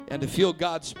and to feel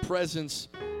God's presence,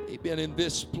 amen, in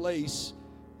this place.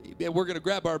 Amen. We're going to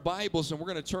grab our Bibles and we're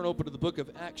going to turn open to the book of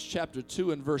Acts chapter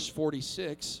 2 and verse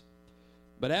 46.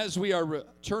 But as we are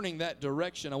turning that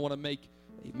direction, I want to make,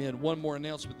 amen, one more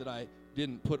announcement that I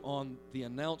didn't put on the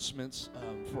announcements.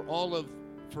 For all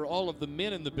of the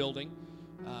men in the building,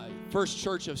 First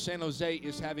Church of San Jose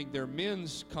is having their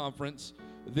men's conference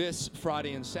this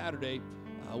Friday and Saturday.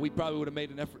 We probably would have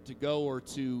made an effort to go or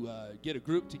to get a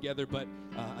group together, but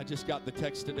I just got the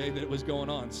text today that it was going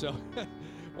on. So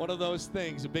one of those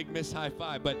things, a big miss high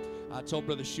five. But I told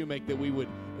Brother Shoemake that we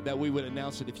would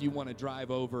announce it if you want to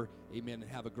drive over, amen, and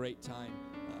have a great time.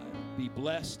 Be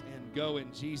blessed and go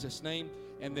in Jesus' name.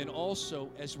 And then also,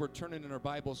 as we're turning in our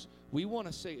Bibles, we want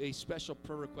to say a special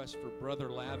prayer request for Brother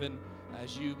Lavin.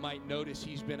 As you might notice,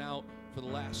 he's been out for the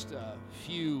last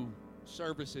few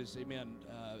services, amen,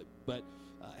 but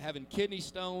having kidney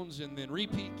stones and then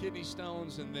repeat kidney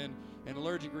stones and then an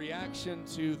allergic reaction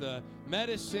to the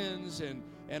medicines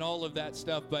and all of that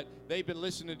stuff. But they've been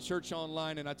listening to church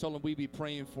online, and I told them we'd be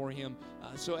praying for him.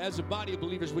 So as a body of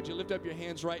believers, would you lift up your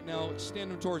hands right now,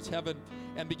 extend them towards heaven,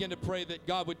 and begin to pray that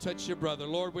God would touch your brother.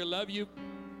 Lord, we love you.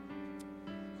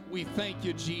 We thank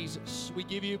you, Jesus. We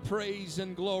give you praise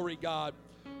and glory, God.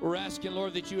 We're asking,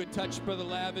 Lord, that you would touch Brother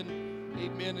Lavin,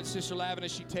 amen, and Sister Lavin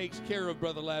as she takes care of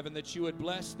Brother Lavin, that you would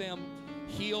bless them,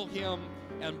 heal him,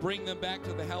 and bring them back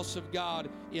to the house of God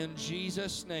in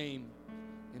Jesus' name.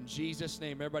 In Jesus'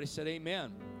 name. Everybody said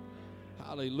amen.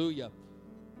 Hallelujah.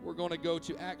 We're going to go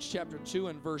to Acts chapter 2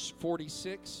 and verse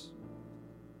 46.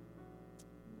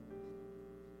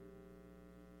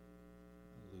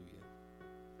 Hallelujah.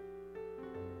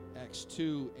 Acts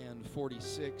 2 and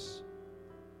 46.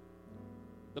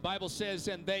 The Bible says,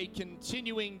 "And they,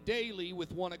 continuing daily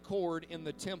with one accord in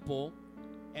the temple,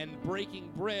 and breaking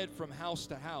bread from house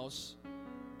to house,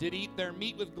 did eat their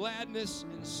meat with gladness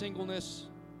and singleness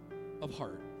of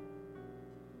heart."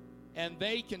 And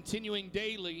they, continuing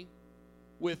daily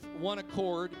with one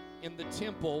accord in the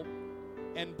temple,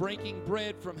 and breaking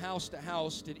bread from house to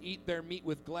house, did eat their meat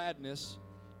with gladness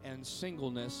and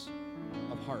singleness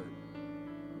of heart.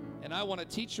 And I want to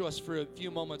teach us for a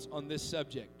few moments on this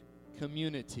subject.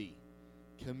 Community.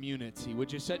 Community.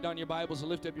 Would you set down your Bibles and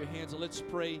lift up your hands, and let's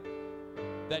pray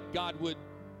that God would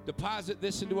deposit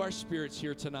this into our spirits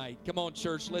here tonight. Come on,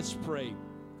 church, let's pray.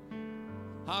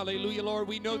 Hallelujah, Lord.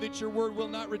 We know that your word will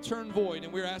not return void,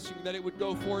 and we're asking that it would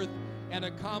go forth and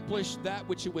accomplish that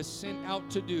which it was sent out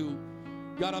to do.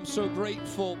 God, I'm so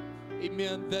grateful,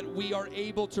 amen, that we are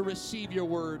able to receive your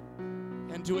word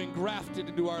and to engraft it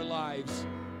into our lives.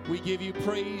 We give you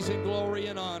praise and glory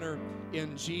and honor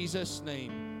in Jesus'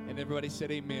 name. And everybody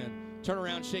said amen. Turn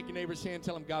around, shake your neighbor's hand,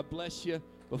 tell him God bless you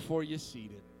before you're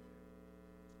seated.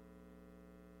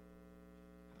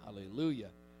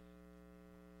 Hallelujah.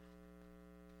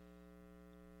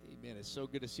 Amen. It's so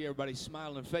good to see everybody's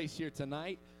smiling face here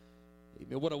tonight.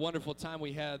 Amen. What a wonderful time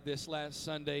we had this last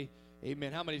Sunday.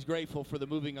 Amen. How many's grateful for the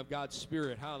moving of God's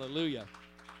Spirit? Hallelujah.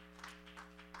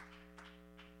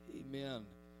 Amen.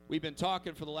 We've been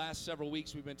talking for the last several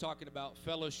weeks. We've been talking about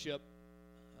fellowship,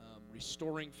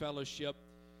 restoring fellowship,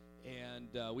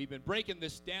 and we've been breaking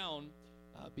this down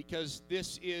because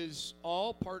this is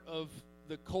all part of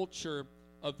the culture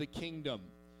of the kingdom,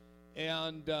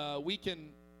 and we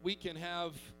can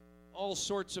have all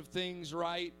sorts of things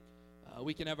right.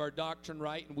 We can have our doctrine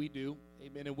right, and we do,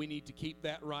 amen. And we need to keep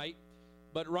that right.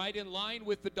 But right in line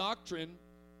with the doctrine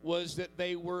was that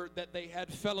they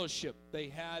had fellowship. They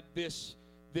had this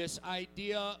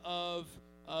idea of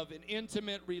an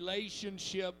intimate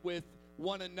relationship with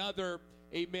one another,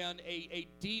 amen, a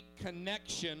deep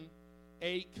connection,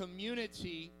 a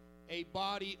community, a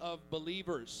body of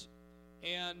believers.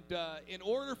 And in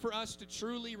order for us to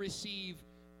truly receive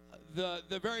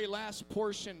the very last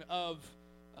portion of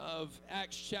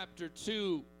Acts chapter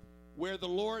 2, where the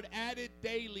Lord added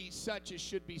daily such as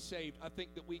should be saved, I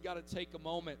think that we got to take a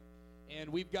moment and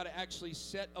we've got to actually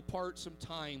set apart some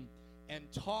time and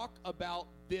talk about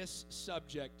this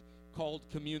subject called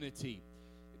community.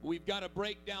 We've got to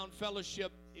break down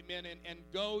fellowship, amen, and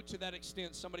go to that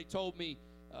extent. Somebody told me,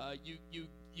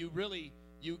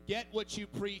 you get what you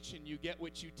preach and you get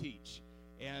what you teach.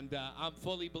 And I'm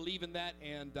fully believing that,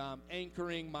 and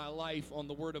anchoring my life on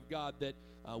the Word of God, that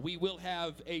we will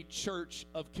have a church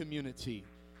of community.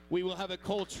 We will have a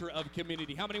culture of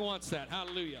community. How many wants that?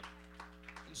 Hallelujah.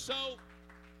 And so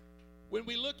when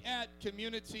we look at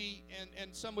community,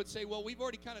 and some would say, well, we've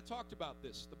already kind of talked about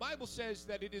this. The Bible says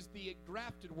that it is the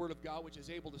engrafted Word of God which is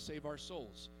able to save our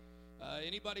souls.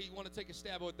 Anybody want to take a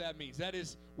stab at what that means? That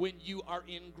is when you are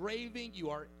engraving, you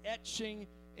are etching,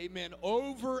 Amen.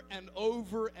 Over and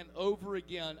over and over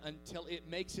again until it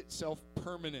makes itself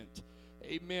permanent.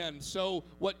 Amen. So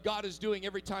what God is doing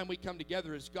every time we come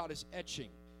together is God is etching.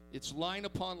 It's line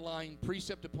upon line,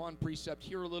 precept upon precept,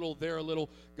 here a little, there a little.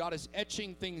 God is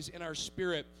etching things in our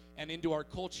spirit and into our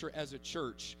culture as a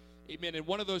church. Amen. And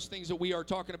one of those things that we are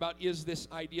talking about is this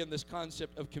idea and this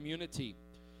concept of community.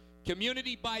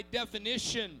 Community, by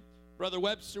definition, Brother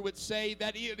Webster would say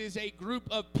that it is a group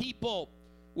of people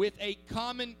with a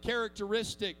common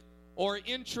characteristic or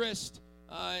interest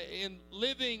in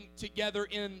living together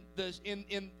in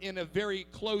a very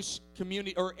close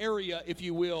community or area, if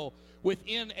you will,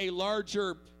 within a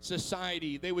larger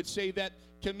society. They would say that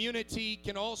community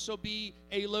can also be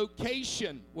a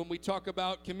location. When we talk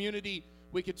about community,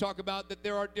 we could talk about that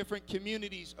there are different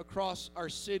communities across our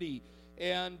city,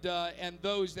 and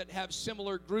those that have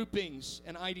similar groupings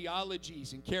and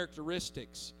ideologies and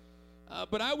characteristics.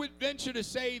 But I would venture to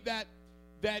say that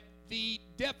the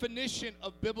definition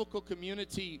of biblical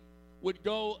community would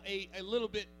go a little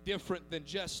bit different than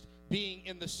just being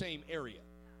in the same area.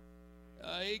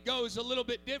 It goes a little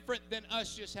bit different than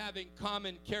us just having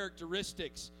common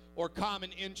characteristics or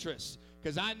common interests.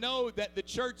 Because I know that the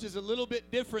church is a little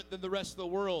bit different than the rest of the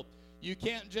world. You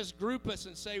can't just group us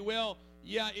and say, well,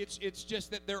 yeah, it's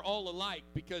just that they're all alike.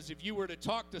 Because if you were to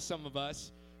talk to some of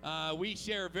us, we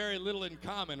share very little in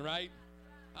common, right?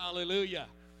 Hallelujah.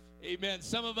 Amen.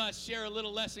 Some of us share a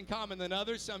little less in common than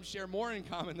others. Some share more in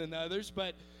common than others.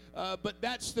 But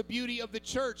that's the beauty of the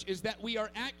church, is that we are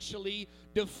actually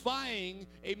defying,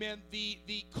 amen,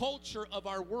 the culture of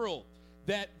our world.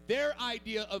 That their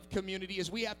idea of community is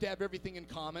we have to have everything in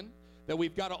common, that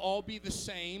we've got to all be the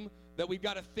same, that we've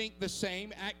got to think the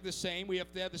same, act the same, we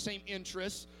have to have the same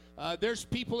interests. There's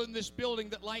people in this building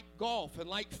that like golf and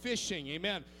like fishing,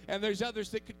 amen. And there's others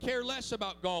that could care less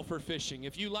about golf or fishing.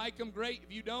 If you like them, great.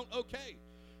 If you don't, okay.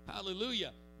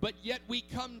 Hallelujah. But yet we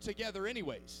come together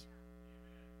anyways.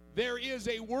 There is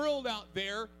a world out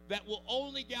there that will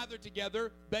only gather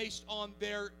together based on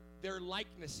their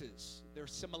likenesses, their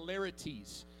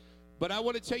similarities. But I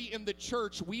want to tell you, in the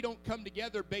church, we don't come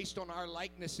together based on our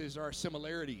likenesses or our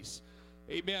similarities.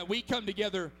 Amen. We come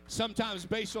together sometimes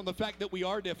based on the fact that we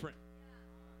are different.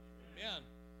 Amen.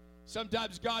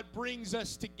 Sometimes God brings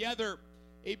us together,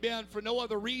 amen, for no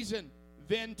other reason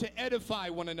than to edify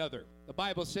one another. The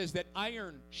Bible says that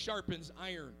iron sharpens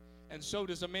iron, and so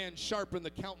does a man sharpen the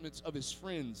countenance of his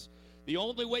friends. The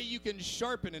only way you can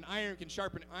sharpen, and iron can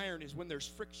sharpen iron, is when there's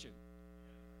friction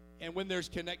and when there's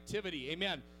connectivity.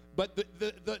 Amen. But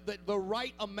the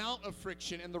right amount of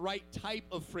friction and the right type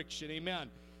of friction. Amen.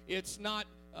 It's not,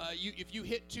 if you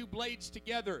hit two blades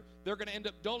together, they're going to end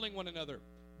up dulling one another.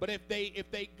 But if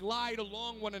they glide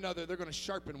along one another, they're going to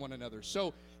sharpen one another.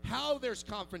 So how there's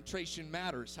confrontation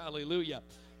matters. Hallelujah.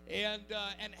 And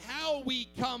how we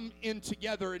come in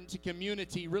together into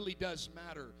community really does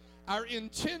matter. Our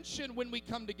intention when we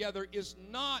come together is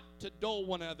not to dull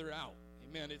one another out.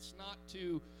 Amen. It's not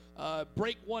to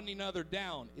break one another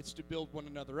down. It's to build one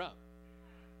another up.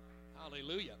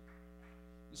 Hallelujah.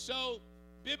 So,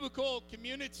 biblical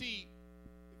community,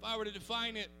 if I were to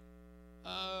define it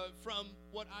from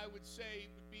what I would say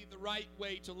would be the right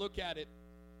way to look at it,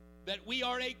 that we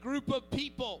are a group of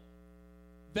people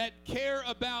that care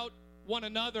about one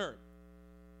another,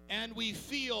 and we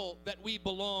feel that we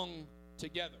belong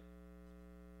together.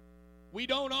 We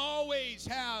don't always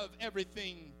have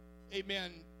everything,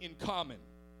 amen, in common.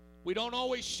 We don't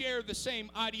always share the same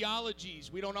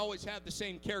ideologies. We don't always have the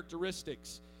same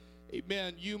characteristics.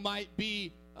 Amen. You might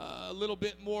be a little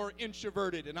bit more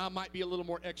introverted, and I might be a little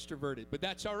more extroverted, but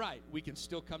that's all right. We can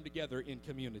still come together in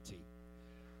community.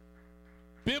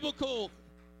 Biblical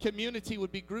community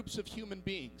would be groups of human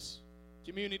beings.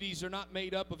 Communities are not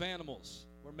made up of animals.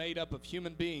 We're made up of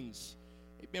human beings.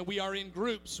 Amen. We are in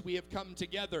groups. We have come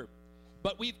together.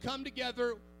 But we've come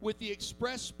together with the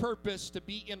express purpose to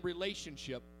be in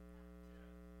relationship.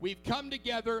 We've come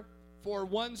together for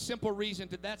one simple reason,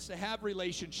 that's to have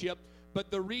relationship. But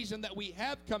the reason that we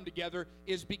have come together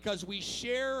is because we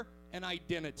share an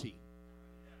identity.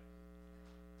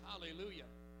 Hallelujah.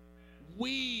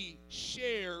 We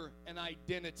share an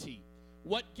identity.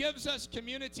 What gives us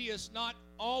community is not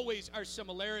always our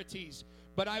similarities,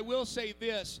 but I will say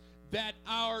this, that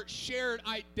our shared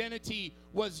identity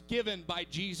was given by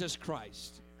Jesus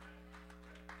Christ.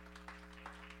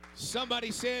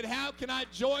 Somebody said, how can I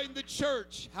join the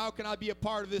church? How can I be a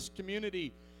part of this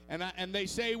community? And they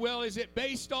say, well, is it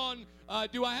based on,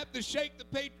 do I have to shake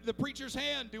the preacher's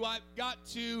hand? Do I got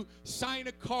to sign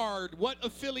a card? What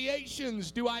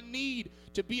affiliations do I need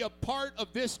to be a part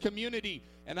of this community?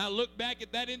 And I look back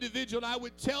at that individual and I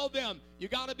would tell them, you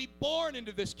got to be born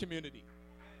into this community.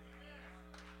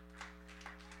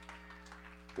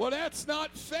 Well, that's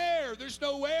not fair. There's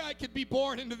no way I could be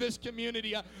born into this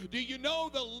community. Do you know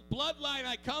the bloodline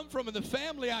I come from and the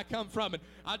family I come from? And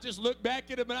I just look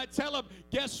back at them and I tell them,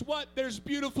 guess what? There's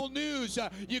beautiful news.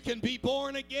 You can be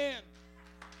born again.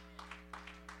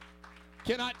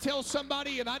 Can I tell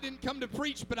somebody, and I didn't come to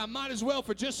preach, but I might as well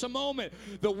for just a moment,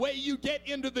 the way you get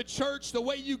into the church, the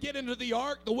way you get into the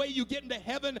ark, the way you get into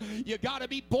heaven, you got to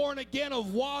be born again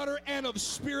of water and of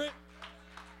spirit.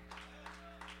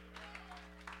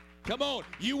 Come on,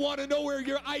 you want to know where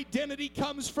your identity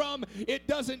comes from? It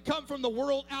doesn't come from the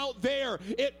world out there.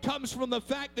 It comes from the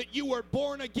fact that you were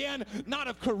born again, not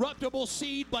of corruptible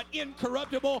seed, but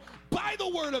incorruptible by the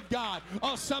word of God.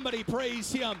 Oh, somebody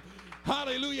praise him.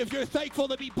 Hallelujah. If you're thankful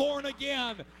to be born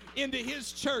again into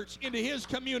his church, into his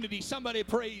community, somebody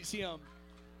praise him.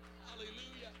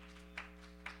 Hallelujah.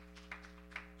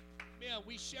 Man,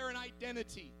 we share an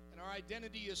identity, and our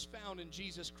identity is found in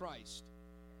Jesus Christ.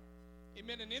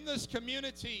 Amen. And in this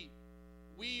community,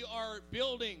 we are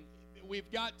building. We've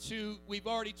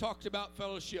already talked about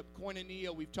fellowship,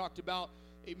 koinonia. We've talked about,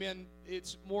 amen,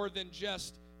 it's more than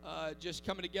just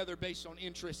coming together based on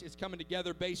interest. It's coming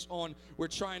together based on we're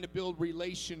trying to build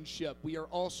relationship. We are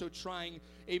also trying,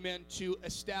 amen, to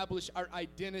establish our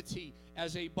identity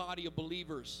as a body of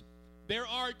believers. There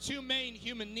are two main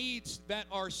human needs that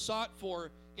are sought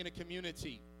for in a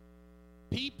community.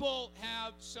 People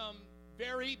have some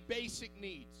very basic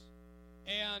needs,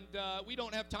 and we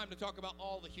don't have time to talk about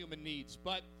all the human needs,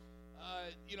 but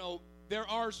there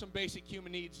are some basic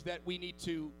human needs that we need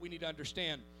to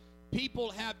understand.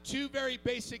 People have two very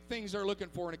basic things they're looking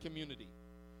for in a community.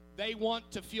 They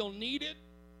want to feel needed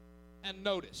and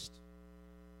noticed.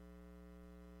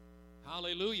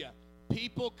 Hallelujah.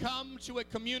 People come to a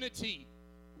community,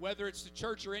 whether it's the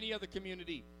church or any other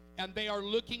community, and they are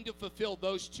looking to fulfill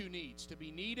those two needs, to be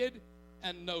needed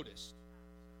and noticed.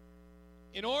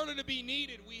 In order to be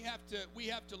needed, we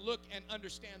have to look and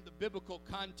understand the biblical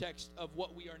context of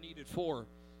what we are needed for.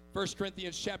 1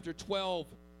 Corinthians chapter 12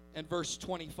 and verse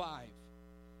 25.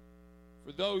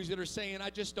 For those that are saying, I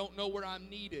just don't know where I'm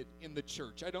needed in the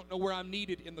church. I don't know where I'm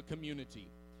needed in the community.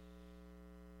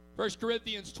 1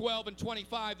 Corinthians 12 and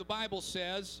 25, the Bible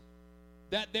says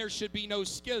that there should be no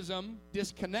schism,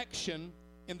 disconnection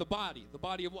in the body. The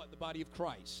body of what? The body of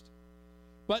Christ.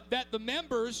 But that the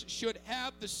members should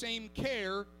have the same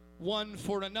care one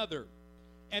for another.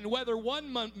 And whether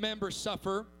one member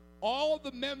suffer, all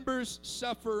the members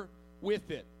suffer with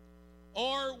it.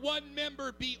 Or one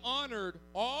member be honored,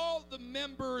 all the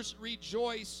members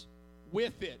rejoice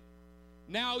with it.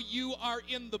 Now you are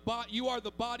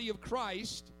the body of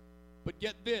Christ, but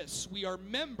get this, we are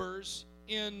members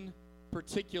in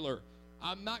particular.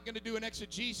 I'm not going to do an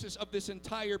exegesis of this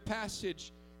entire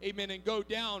passage, amen, and go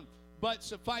down. But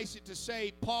suffice it to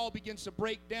say, Paul begins to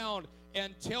break down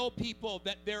and tell people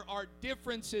that there are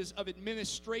differences of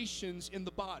administrations in the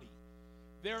body.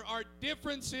 There are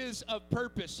differences of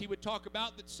purpose. He would talk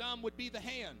about that some would be the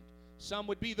hand, some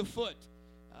would be the foot.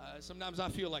 Sometimes I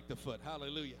feel like the foot.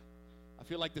 Hallelujah. I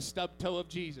feel like the stub toe of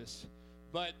Jesus.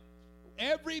 But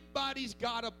everybody's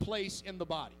got a place in the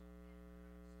body.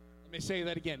 Let me say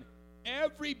that again.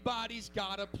 Everybody's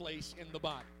got a place in the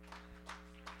body.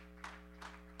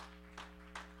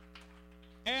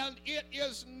 And it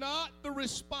is not the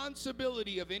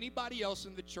responsibility of anybody else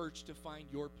in the church to find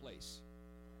your place.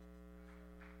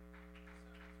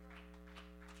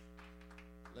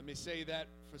 Let me say that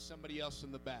for somebody else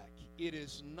in the back. It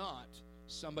is not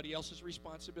somebody else's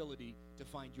responsibility to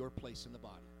find your place in the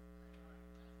body.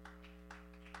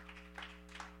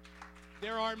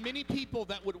 There are many people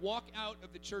that would walk out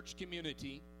of the church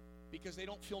community because they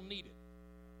don't feel needed.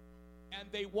 And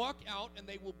they walk out and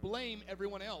they will blame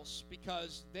everyone else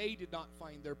because they did not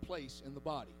find their place in the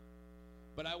body.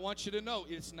 But I want you to know,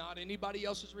 it's not anybody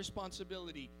else's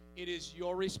responsibility. It is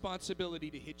your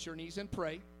responsibility to hit your knees and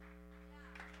pray.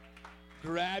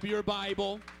 Grab your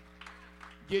Bible.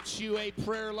 Get you a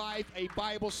prayer life, a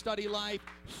Bible study life.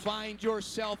 Find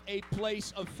yourself a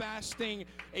place of fasting,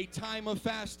 a time of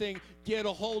fasting. Get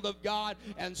a hold of God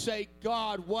and say,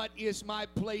 God, what is my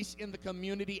place in the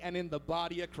community and in the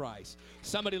body of Christ?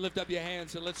 Somebody lift up your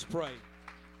hands and let's pray.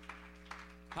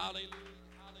 Hallelujah,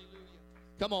 hallelujah.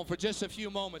 Come on, for just a few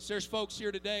moments. There's folks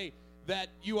here today that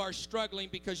you are struggling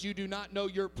because you do not know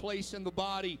your place in the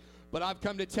body. But I've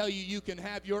come to tell you, you can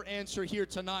have your answer here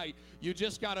tonight. You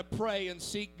just got to pray and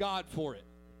seek God for it.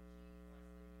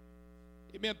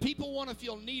 Amen. People want to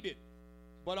feel needed,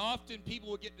 but often people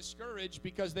will get discouraged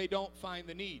because they don't find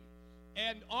the need.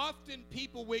 And often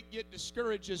people will get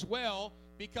discouraged as well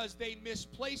because they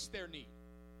misplace their need.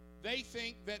 They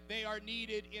think that they are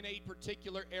needed in a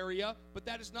particular area, but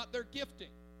that is not their gifting.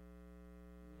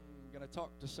 I'm going to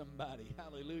talk to somebody.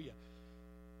 Hallelujah.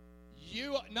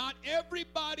 Not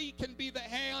everybody can be the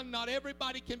hand, not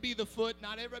everybody can be the foot,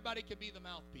 not everybody can be the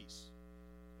mouthpiece.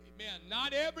 Amen.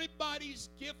 Not everybody's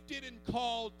gifted and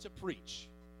called to preach.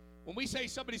 When we say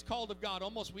somebody's called of God,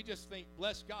 almost we just think,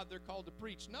 bless God, they're called to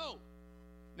preach. No.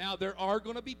 Now, there are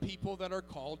going to be people that are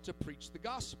called to preach the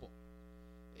gospel.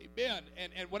 Amen.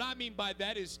 And what I mean by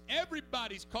that is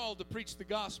everybody's called to preach the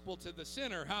gospel to the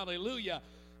sinner. Hallelujah.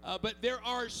 But there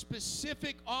are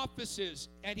specific offices,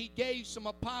 and he gave some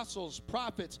apostles,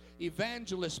 prophets,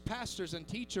 evangelists, pastors, and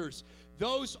teachers.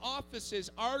 Those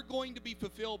offices are going to be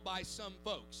fulfilled by some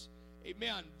folks.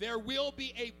 Amen. There will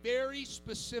be a very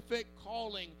specific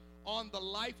calling on the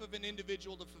life of an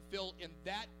individual to fulfill in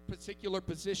that particular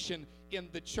position in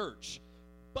the church.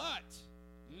 But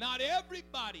not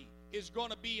everybody is going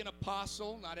to be an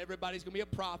apostle. Not everybody's going to be a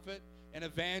prophet, an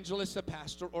evangelist, a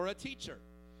pastor, or a teacher.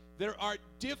 There are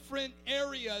different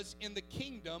areas in the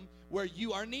kingdom where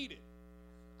you are needed.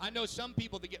 I know some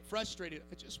people that get frustrated.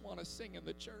 I just want to sing in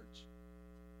the church.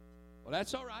 Well,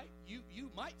 that's all right. You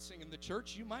might sing in the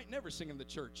church. You might never sing in the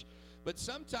church. But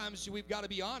sometimes we've got to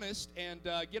be honest and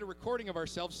get a recording of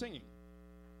ourselves singing.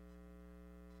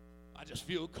 I just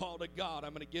feel called to God.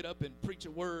 I'm going to get up and preach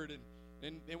a word,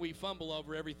 and we fumble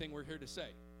over everything we're here to say.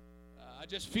 I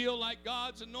just feel like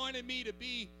God's anointed me to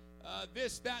be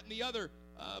this, that, and the other.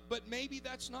 But maybe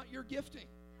that's not your gifting.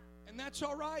 And that's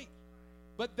all right.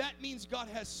 But that means God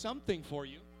has something for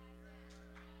you.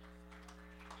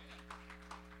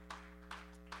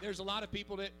 There's a lot of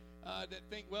people that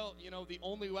think, well, you know, the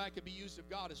only way I can be used of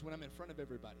God is when I'm in front of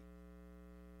everybody.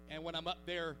 And when I'm up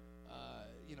there,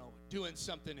 doing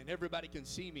something and everybody can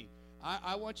see me.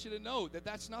 I want you to know that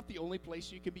that's not the only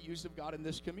place you can be used of God in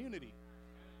this community.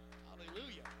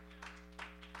 Hallelujah.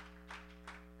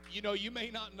 You know, you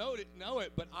may not know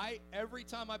it, but every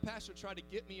time my pastor tried to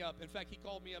get me up, in fact, he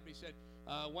called me up and he said,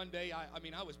 one day,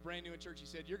 I was brand new in church. He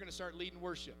said, you're going to start leading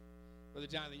worship. Brother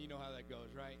Jonathan, you know how that goes,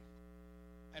 right?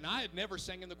 And I had never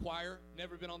sang in the choir,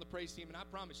 never been on the praise team, and I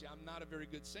promise you, I'm not a very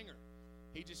good singer.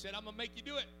 He just said, I'm going to make you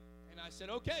do it. And I said,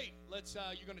 okay,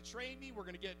 you're going to train me. We're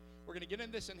going to get in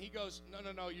this. And he goes,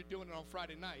 no, you're doing it on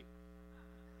Friday night.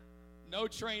 No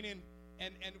training.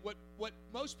 And what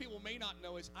most people may not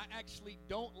know is I actually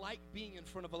don't like being in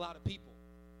front of a lot of people.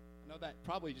 I know that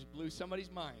probably just blew somebody's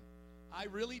mind. I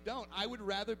really don't. I would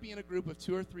rather be in a group of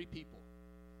 2 or 3 people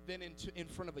than in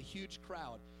front of a huge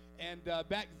crowd. And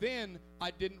back then,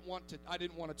 I didn't want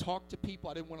to talk to people.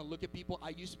 I didn't want to look at people. I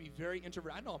used to be very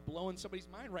introverted. I know I'm blowing somebody's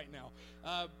mind right now.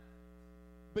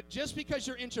 But just because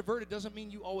you're introverted doesn't mean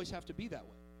you always have to be that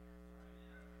way.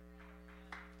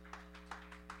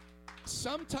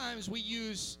 Sometimes we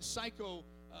use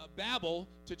psychobabble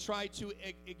to try to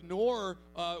ignore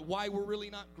why we're really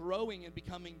not growing and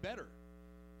becoming better.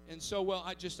 And so,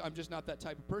 I'm just not that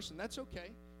type of person. That's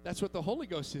okay. That's what the Holy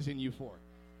Ghost is in you for.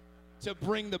 To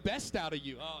bring the best out of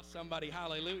you. Oh, somebody,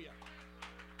 hallelujah.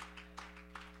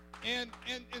 And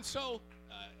so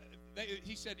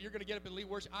he said, you're going to get up and lead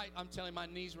worship. I'm telling you, my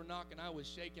knees were knocking. I was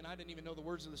shaking. I didn't even know the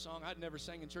words of the song. I'd never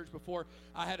sang in church before.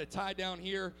 I had a tie down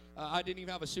here. I didn't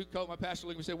even have a suit coat. My pastor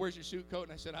looked at me and said, where's your suit coat?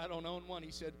 And I said, I don't own one.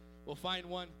 He said, well, find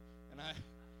one. And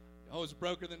I was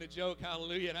broker than a joke.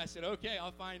 Hallelujah. And I said, okay,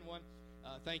 I'll find one.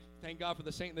 Thank God for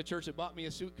the saint in the church that bought me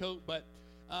a suit coat. But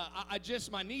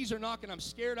my knees are knocking. I'm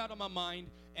scared out of my mind.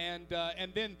 And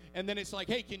then it's like,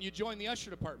 hey, can you join the usher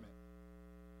department?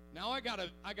 Now I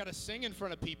gotta sing in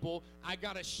front of people. I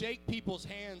gotta shake people's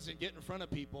hands and get in front of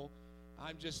people.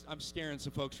 I'm scaring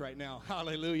some folks right now.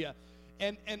 Hallelujah.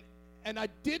 And I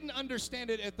didn't understand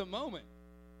it at the moment.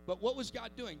 But what was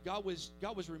God doing? God was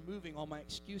removing all my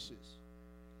excuses.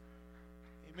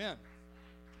 Amen.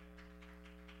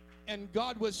 And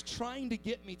God was trying to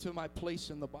get me to my place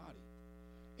in the body.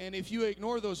 And if you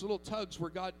ignore those little tugs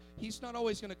where He's not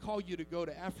always going to call you to go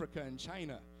to Africa and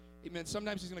China. Amen.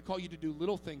 Sometimes He's going to call you to do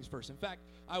little things first. In fact,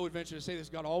 I would venture to say this,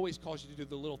 God always calls you to do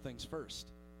the little things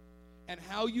first. And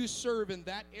how you serve in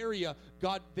that area,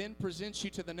 God then presents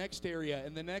you to the next area,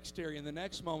 and the next area, and the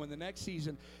next moment, the next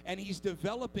season, and He's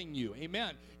developing you.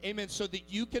 Amen. Amen. So that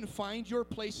you can find your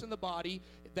place in the body,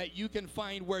 that you can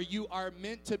find where you are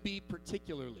meant to be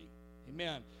particularly.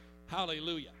 Amen.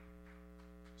 Hallelujah.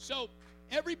 So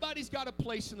everybody's got a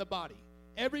place in the body.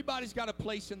 Everybody's got a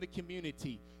place in the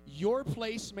community. Your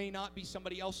place may not be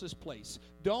somebody else's place.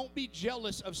 Don't be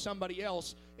jealous of somebody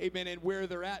else, amen, and where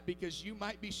they're at, because you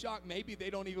might be shocked. Maybe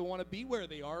they don't even want to be where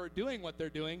they are or doing what they're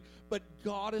doing, but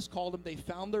God has called them. They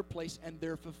found their place, and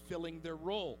they're fulfilling their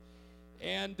role.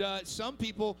 And some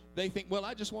people, they think, well,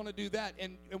 I just want to do that.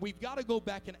 And we've got to go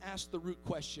back and ask the root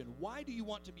question. Why do you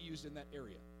want to be used in that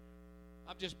area?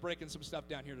 I'm just breaking some stuff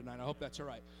down here tonight. I hope that's all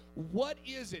right. What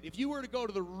is it? If you were to go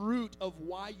to the root of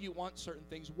why you want certain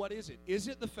things, what is it? Is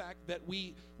it the fact that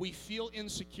we feel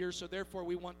insecure, so therefore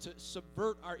we want to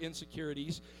subvert our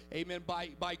insecurities, amen,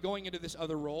 by going into this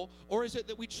other role? Or is it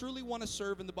that we truly want to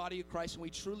serve in the body of Christ and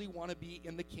we truly want to be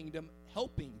in the kingdom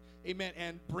helping, amen,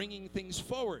 and bringing things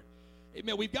forward?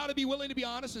 Amen. We've got to be willing to be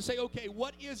honest and say, okay,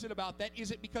 what is it about that?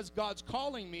 Is it because God's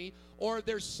calling me, or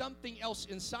there's something else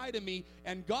inside of me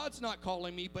and God's not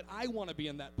calling me, but I want to be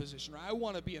in that position, or I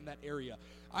want to be in that area?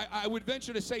 I would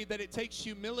venture to say that it takes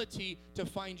humility to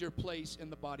find your place in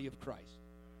the body of Christ.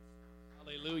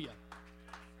 Hallelujah.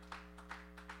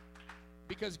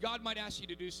 Because God might ask you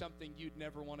to do something you'd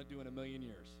never want to do in a million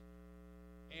years.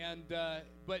 And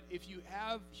but if you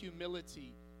have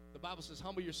humility, the Bible says,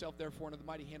 humble yourself, therefore, under the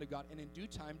mighty hand of God, and in due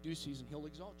time, due season, He'll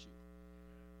exalt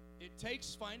you. It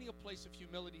takes finding a place of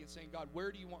humility and saying, God,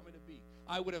 where do you want me to be?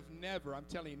 I would have never, I'm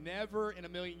telling you, never in a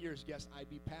million years guessed I'd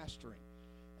be pastoring.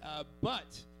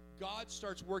 But God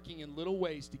starts working in little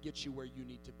ways to get you where you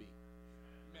need to be.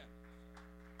 Amen.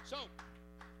 So,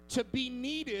 to be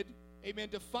needed, amen,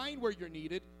 to find where you're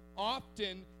needed,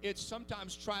 often it's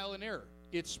sometimes trial and error.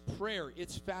 It's prayer.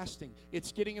 It's fasting.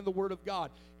 It's getting in the Word of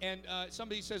God. And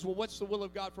somebody says, well, what's the will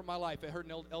of God for my life? I heard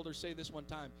an elder say this one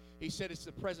time. He said, it's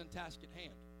the present task at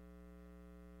hand.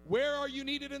 Where are you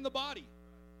needed in the body?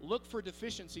 Look for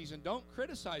deficiencies and don't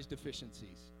criticize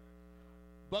deficiencies.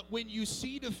 But when you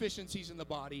see deficiencies in the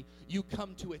body, you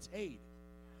come to its aid.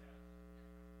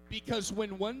 Because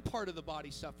when one part of the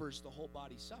body suffers, the whole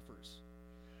body suffers.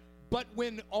 But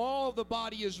when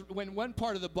one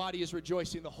part of the body is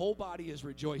rejoicing, the whole body is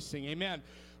rejoicing. Amen.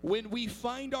 When we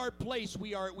find our place,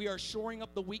 we are shoring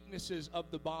up the weaknesses of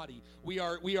the body. We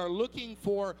are looking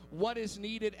for what is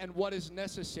needed and what is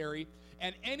necessary.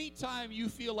 And anytime you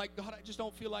feel like, God, I just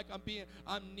don't feel like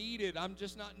I'm needed, I'm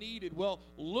just not needed. Well,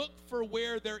 look for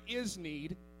where there is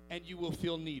need, and you will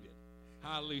feel needed.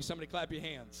 Hallelujah. Somebody clap your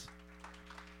hands.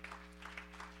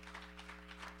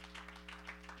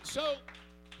 So,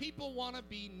 people want to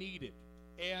be needed,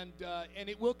 and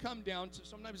it will come down to,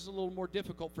 sometimes it's a little more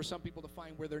difficult for some people to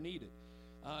find where they're needed.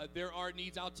 There are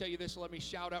needs. I'll tell you this. Let me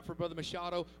shout out for Brother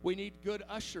Machado. We need good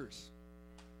ushers.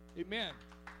 Amen.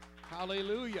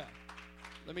 Hallelujah.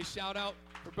 Let me shout out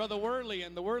for Brother Worley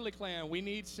and the Worley clan. We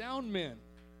need sound men.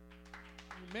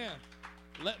 Amen.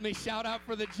 Let me shout out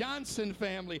for the Johnson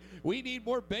family. We need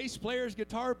more bass players,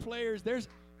 guitar players.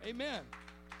 Amen.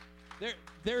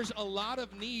 There's a lot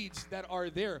of needs that are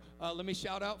there. Let me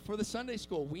shout out for the Sunday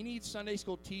school. We need Sunday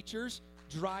school teachers,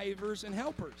 drivers, and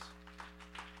helpers.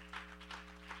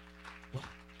 Well,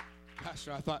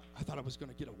 Pastor, I thought I was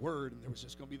going to get a word, and there was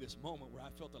just going to be this moment where I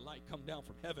felt the light come down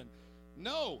from heaven.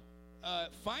 No,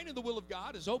 finding the will of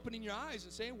God is opening your eyes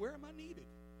and saying, where am I needed?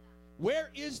 Where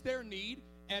is there need?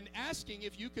 And asking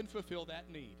if you can fulfill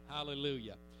that need.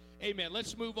 Hallelujah. Amen.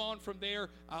 Let's move on from there.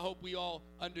 I hope we all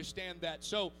understand that.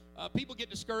 So people get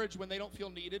discouraged when they don't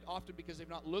feel needed, often because they've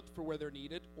not looked for where they're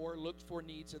needed or looked for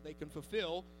needs that they can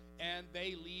fulfill, and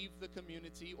they leave the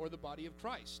community or the body of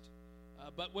Christ.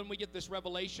 But when we get this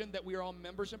revelation that we are all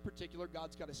members in particular,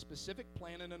 God's got a specific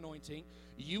plan and anointing.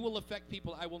 You will affect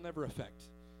people I will never affect.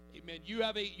 Amen. You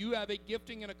have a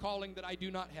gifting and a calling that I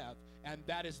do not have, and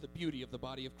that is the beauty of the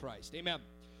body of Christ. Amen.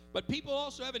 But people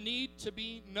also have a need to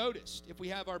be noticed. If we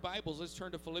have our Bibles, let's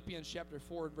turn to Philippians chapter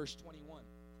 4 and verse 21.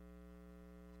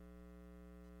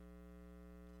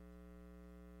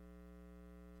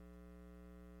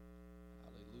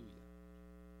 Hallelujah.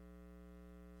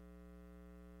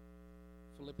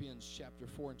 Philippians chapter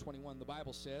 4 and 21, the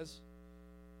Bible says,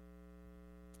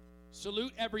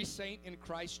 salute every saint in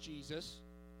Christ Jesus.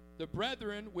 The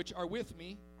brethren which are with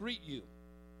me greet you.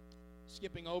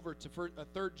 Skipping over to 3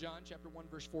 John chapter 1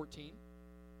 verse 14.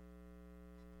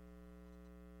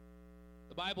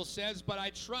 The Bible says, but I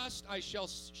trust I shall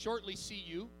shortly see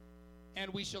you,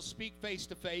 and we shall speak face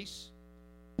to face.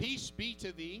 Peace be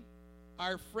to thee.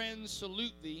 Our friends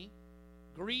salute thee.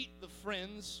 Greet the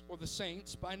friends or the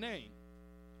saints by name.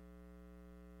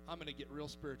 I'm going to get real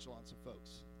spiritual on some folks.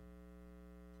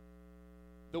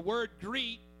 The word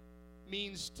greet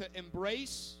means to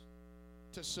embrace,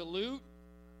 to salute,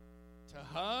 to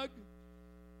hug,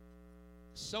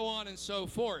 so on and so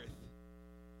forth.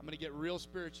 I'm going to get real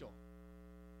spiritual.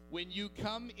 When you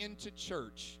come into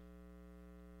church,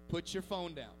 put your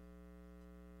phone down.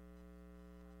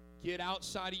 Get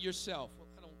outside of yourself. Well,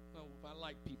 I don't know if I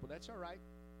like people. That's all right.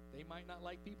 They might not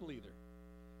like people either.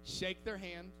 Shake their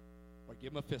hand or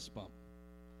give them a fist bump.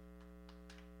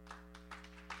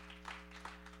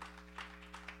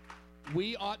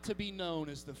 We ought to be known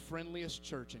as the friendliest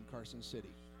church in Carson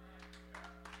City.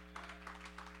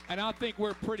 And I think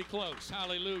we're pretty close.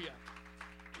 Hallelujah.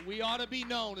 We ought to be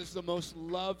known as the most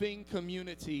loving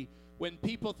community. When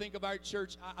people think of our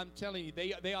church, I'm telling you,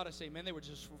 they ought to say, man, they were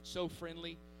just so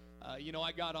friendly. I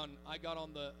got on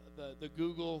the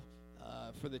Google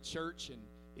for the church, and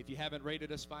if you haven't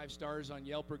rated us 5 stars on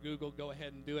Yelp or Google, go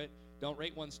ahead and do it. Don't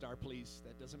rate 1 star, please.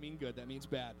 That doesn't mean good. That means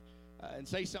bad. And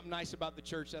say something nice about the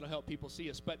church. That'll help people see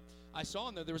us. But I saw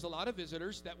in there was a lot of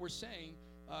visitors that were saying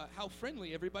how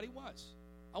friendly everybody was.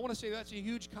 I want to say that's a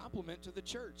huge compliment to the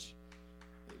church.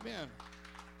 Amen.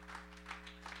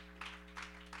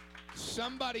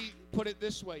 Somebody put it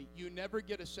this way: you never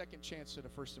get a second chance at a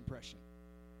first impression.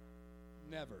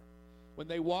 Never. When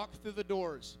they walk through the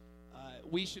doors,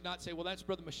 we should not say, well, that's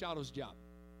Brother Machado's job,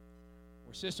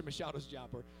 or Sister Machado's job,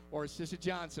 or Sister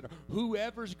Johnson, or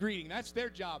whoever's greeting. That's their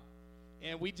job.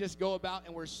 And we just go about,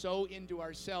 and we're so into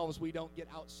ourselves, we don't get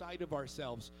outside of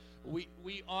ourselves. We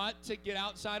ought to get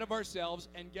outside of ourselves,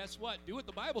 and guess what? Do what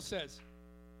the Bible says.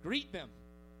 Greet them.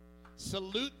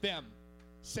 Salute them.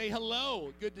 Say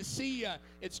hello. Good to see you.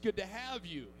 It's good to have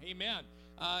you. Amen.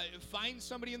 Find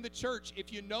somebody in the church.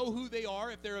 If you know who they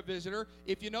are, if they're a visitor,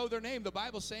 if you know their name, the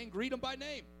Bible's saying greet them by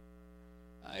name.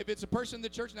 If it's a person in the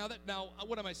church, now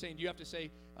what am I saying? Do you have to say,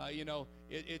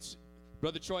 it's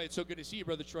Brother Troy, it's so good to see you,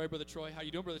 Brother Troy. Brother Troy, how you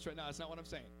doing, Brother Troy? No, that's not what I'm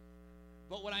saying.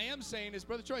 But what I am saying is,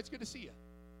 Brother Troy, it's good to see you.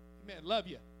 Amen. Love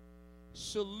you.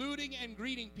 Saluting and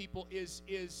greeting people is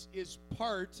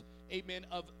part, amen,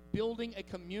 of building a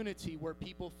community where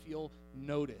people feel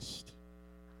noticed.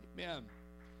 Amen.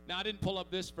 Now, I didn't pull up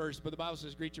this verse, but the Bible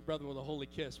says, greet your brother with a holy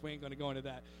kiss. We ain't going to go into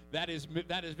that. That is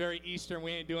very Eastern.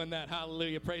 We ain't doing that.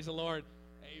 Hallelujah. Praise the Lord.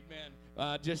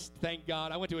 Amen. Just thank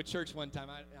God. I went to a church one time.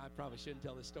 I probably shouldn't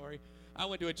tell this story. I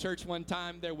went to a church one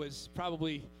time. There was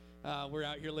probably, we're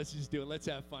out here. Let's just do it. Let's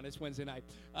have fun. It's Wednesday night.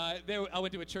 I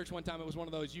went to a church one time. It was one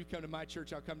of those, you come to my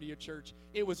church, I'll come to your church.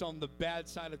 It was on the bad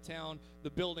side of town. The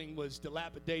building was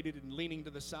dilapidated and leaning to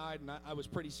the side, and I was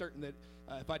pretty certain that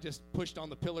if I just pushed on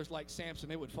the pillars like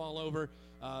Samson, it would fall over.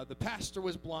 The pastor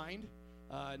was blind.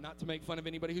 Not to make fun of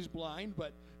anybody who's blind,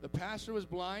 but the pastor was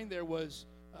blind. There was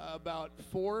about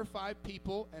 4 or 5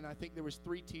 people, and I think there was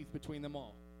 3 teeth between them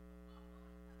all.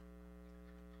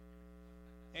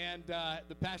 And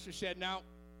the pastor said, now,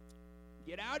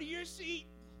 get out of your seat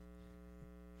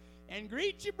and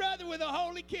greet your brother with a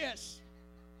holy kiss.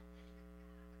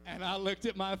 And I looked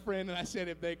at my friend and I said,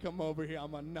 if they come over here,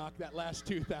 I'm going to knock that last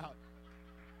tooth out.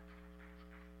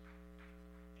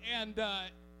 And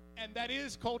that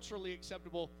is culturally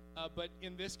acceptable, but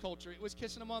in this culture, it was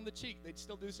kissing them on the cheek. They'd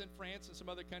still do this in France and some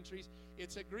other countries.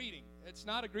 It's a greeting. It's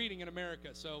not a greeting in America,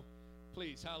 so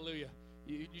please, hallelujah.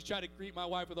 You try to greet my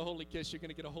wife with a holy kiss, you're going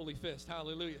to get a holy fist.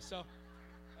 Hallelujah. So,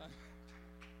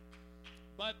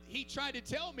 but he tried to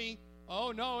tell me,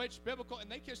 oh, no, it's biblical. And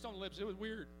they kissed on the lips. It was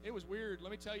weird. It was weird.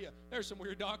 Let me tell you, there's some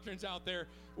weird doctrines out there.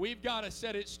 We've got to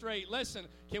set it straight. Listen,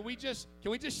 can we just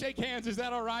shake hands? Is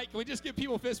that all right? Can we just give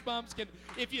people fist bumps?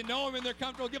 If you know them and they're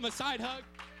comfortable, give them a side hug.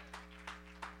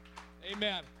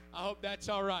 Amen. I hope that's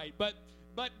all right. But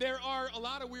there are a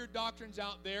lot of weird doctrines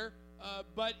out there.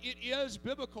 But it is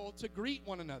biblical to greet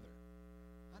one another.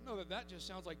 I know that just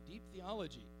sounds like deep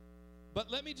theology.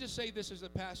 But let me just say this as a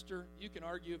pastor. You can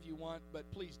argue if you want,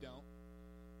 but please don't.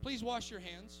 Please wash your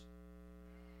hands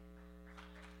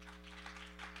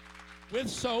with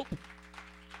soap.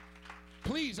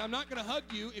 Please, I'm not going to hug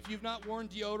you if you've not worn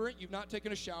deodorant, you've not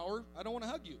taken a shower. I don't want to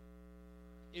hug you.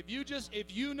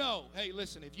 If you know, hey,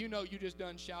 listen, if you know you just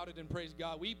done shouted and praised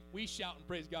God, we shout and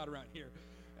praise God around here.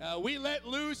 We let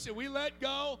loose and we let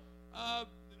go.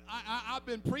 I've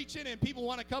been preaching and people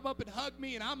want to come up and hug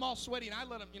me and I'm all sweaty and I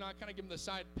let them, I kind of give them the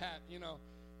side pat,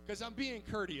 because I'm being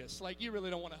courteous. Like, you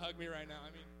really don't want to hug me right now. I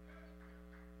mean,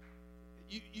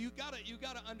 you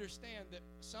gotta understand that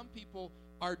some people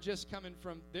are just coming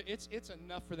from. It's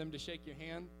enough for them to shake your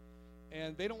hand,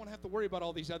 and they don't want to have to worry about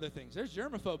all these other things. There's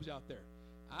germaphobes out there.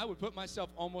 I would put myself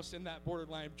almost in that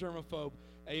borderline germaphobe.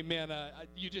 Amen.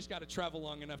 You just got to travel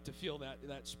long enough to feel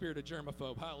that spirit of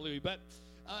germaphobe. Hallelujah. But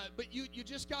you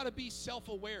just got to be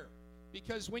self-aware,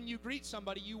 because when you greet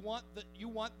somebody, you want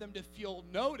them to feel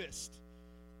noticed.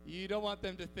 You don't want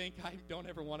them to think, I don't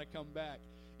ever want to come back.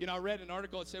 I read an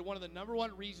article that said one of the number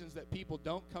 1 reasons that people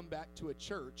don't come back to a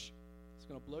church, it's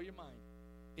going to blow your mind,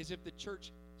 is if the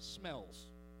church smells.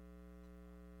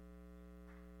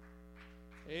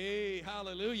 Hey,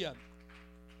 hallelujah.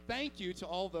 Thank you to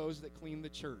all those that clean the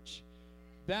church.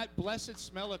 That blessed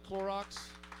smell of Clorox,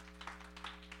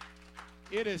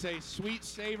 it is a sweet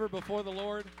savor before the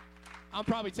Lord. I'm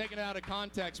probably taking it out of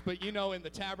context, but you know, in the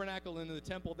tabernacle and in the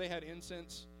temple, they had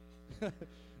incense.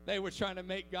 They were trying to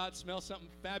make God smell something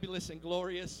fabulous and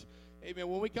glorious. Amen.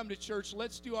 When we come to church,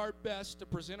 let's do our best to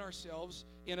present ourselves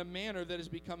in a manner that is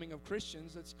becoming of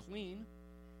Christians, that's clean.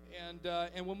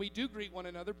 And when we do greet one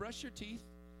another, brush your teeth.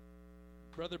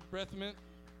 Brother Breathmint,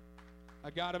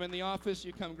 I got them in the office.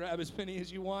 You come grab as many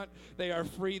as you want. They are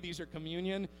free. These are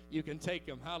communion. You can take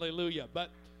them. Hallelujah. But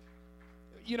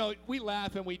you know, we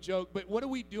laugh and we joke, but what are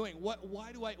we doing?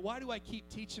 Why do I keep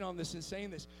teaching on this and saying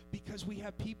this? Because we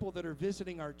have people that are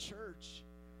visiting our church,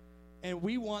 and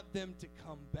we want them to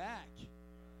come back.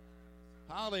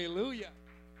 Hallelujah.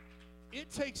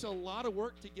 It takes a lot of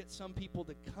work to get some people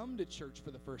to come to church for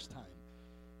the first time.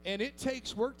 And it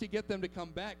takes work to get them to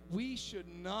come back. We should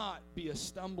not be a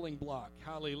stumbling block.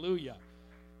 Hallelujah.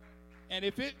 And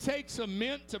if it takes a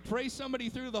mint to pray somebody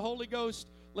through the Holy Ghost,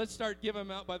 let's start giving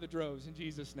them out by the droves in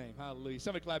Jesus' name. Hallelujah.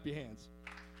 Somebody clap your hands.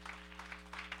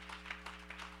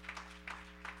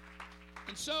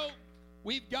 And so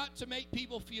we've got to make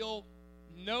people feel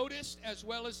noticed as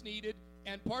well as needed.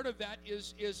 And part of that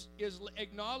is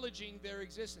acknowledging their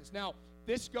existence. Now,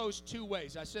 this goes two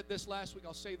ways. I said this last week.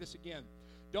 I'll say this again.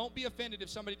 Don't be offended if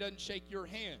somebody doesn't shake your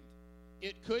hand.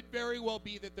 It could very well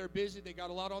be that they're busy. They got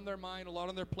a lot on their mind, a lot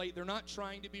on their plate. They're not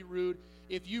trying to be rude.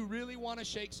 If you really want to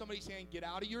shake somebody's hand, get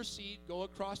out of your seat, go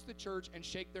across the church and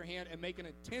shake their hand and make an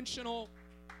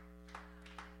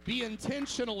be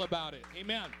intentional about it.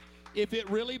 Amen. If it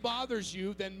really bothers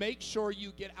you, then make sure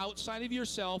you get outside of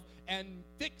yourself and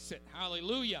fix it.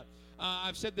 Hallelujah.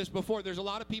 I've said this before. There's a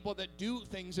lot of people that do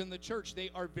things in the church. They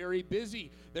are very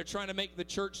busy. They're trying to make the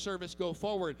church service go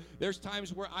forward. There's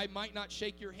times where I might not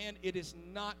shake your hand. It is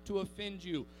not to offend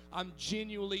you. I'm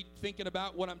genuinely thinking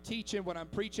about what I'm teaching, what I'm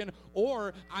preaching,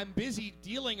 or I'm busy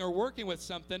dealing or working with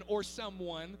something or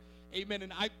someone. Amen.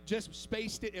 And I just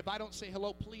spaced it. If I don't say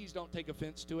hello, please don't take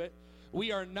offense to it.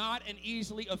 We are not an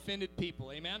easily offended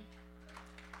people. Amen.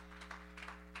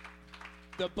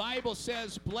 The Bible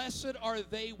says, blessed are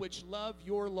they which love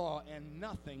your law, and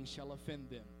nothing shall offend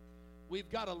them.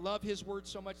 We've got to love his word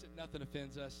so much that nothing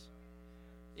offends us.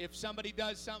 If somebody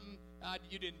does something,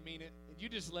 you didn't mean it, and you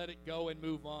just let it go and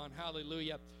move on.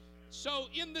 Hallelujah. So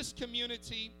in this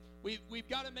community, we've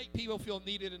got to make people feel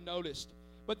needed and noticed.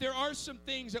 But there are some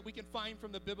things that we can find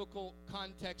from the biblical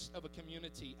context of a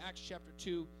community. Acts chapter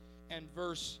 2 and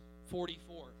verse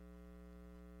 44.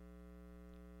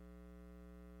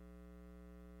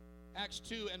 Acts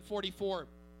 2 and 44.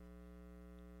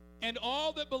 And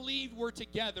all that believed were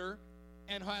together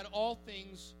and had all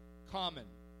things common.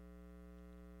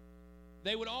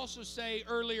 They would also say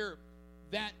earlier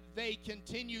that they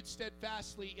continued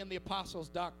steadfastly in the apostles'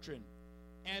 doctrine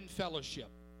and fellowship.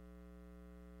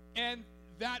 And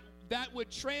that would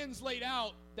translate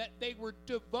out that they were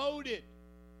devoted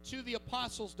to the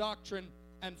apostles' doctrine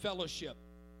and fellowship.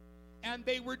 And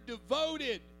they were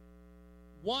devoted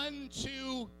one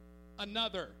to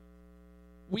another.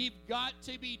 We've got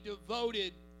to be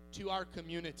devoted to our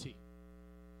community.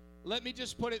 Let me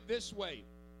just put it this way.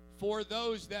 For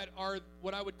those that are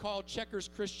what I would call checkers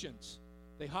Christians,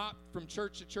 they hop from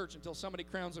church to church until somebody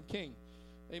crowns them king.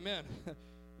 Amen.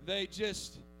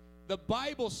 The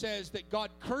Bible says that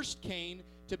God cursed Cain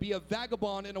to be a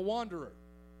vagabond and a wanderer.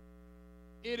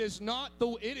 It is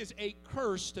a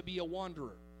curse to be a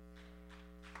wanderer.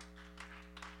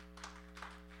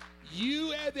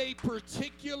 You have a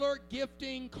particular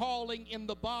gifting, calling in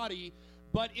the body,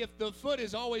 but if the foot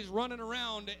is always running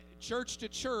around church to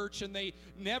church and they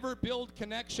never build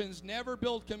connections, never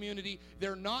build community,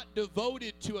 they're not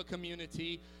devoted to a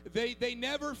community, they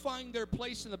never find their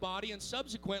place in the body, and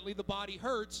subsequently the body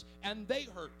hurts and they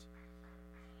hurt.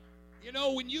 You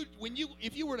know,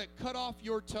 if you were to cut off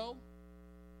your toe,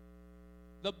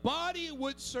 the body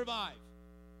would survive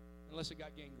unless it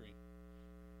got gangrene.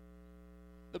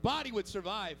 The body would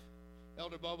survive.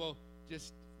 Elder Bobo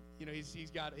just, he's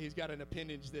got an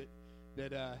appendage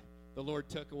that the Lord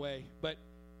took away. But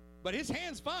his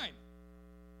hand's fine.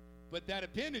 But that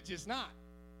appendage is not.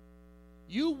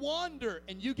 You wander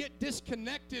and you get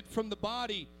disconnected from the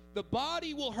body. The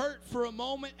body will hurt for a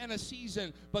moment and a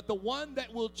season, but the one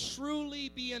that will truly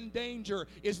be in danger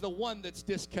is the one that's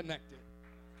disconnected.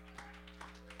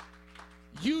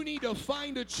 You need to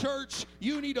find a church.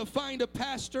 You need to find a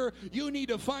pastor. You need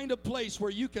to find a place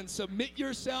where you can submit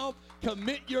yourself,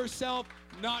 commit yourself,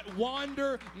 not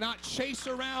wander, not chase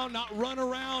around, not run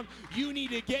around. You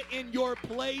need to get in your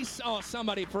place. Oh,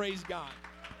 somebody praise God.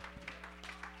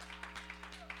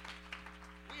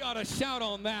 We ought to shout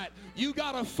on that. You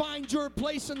got to find your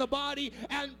place in the body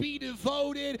and be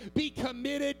devoted, be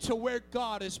committed to where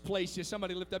God has placed you.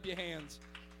 Somebody lift up your hands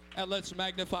and let's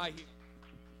magnify Him.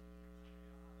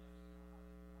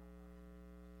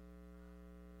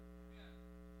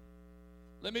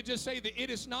 Let me just say that it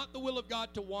is not the will of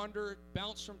God to wander,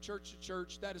 bounce from church to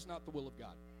church. That is not the will of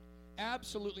God.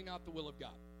 Absolutely not the will of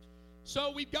God.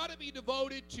 So we've got to be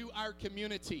devoted to our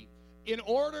community. In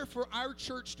order for our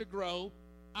church to grow,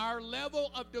 our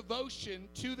level of devotion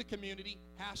to the community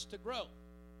has to grow.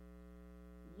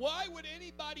 Why would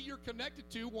anybody you're connected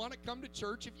to want to come to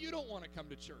church if you don't want to come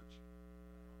to church?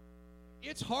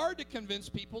 It's hard to convince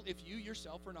people if you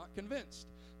yourself are not convinced.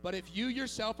 But if you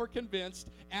yourself are convinced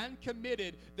and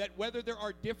committed that whether there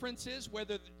are differences,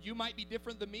 whether you might be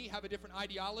different than me, have a different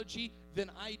ideology than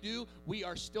I do, we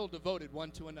are still devoted one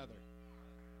to another.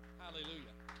 Hallelujah.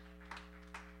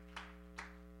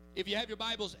 If you have your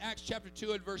Bibles, Acts chapter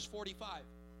 2 and verse 45.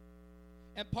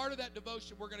 And part of that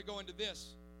devotion, we're going to go into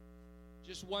this.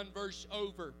 Just one verse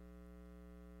over.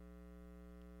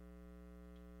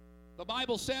 The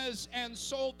Bible says, and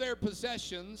sold their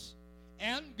possessions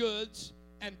and goods,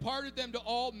 and parted them to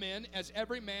all men as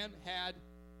every man had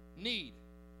need.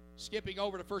 Skipping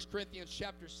over to 1 Corinthians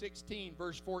chapter 16,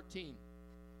 verse 14.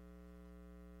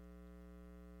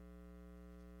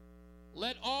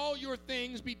 Let all your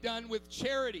things be done with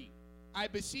charity. I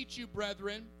beseech you,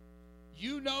 brethren.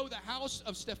 You know the house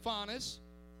of Stephanas,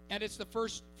 and it's the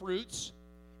first fruits,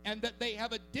 and that they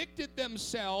have addicted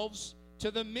themselves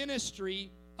to the ministry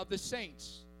of the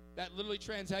saints. That literally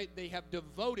translates, they have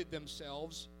devoted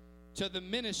themselves to the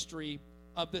ministry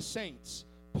of the saints.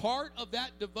 Part of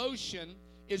that devotion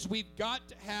is we've got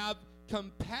to have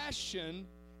compassion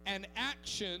and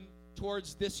action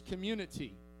towards this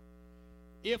community.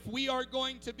 If we are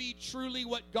going to be truly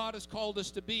what God has called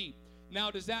us to be. Now,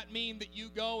 does that mean that you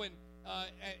go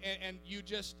and you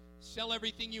just sell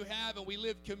everything you have and we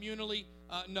live communally?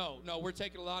 No, we're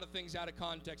taking a lot of things out of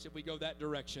context if we go that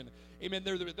direction. Amen.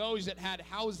 There were those that had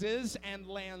houses and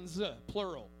lands,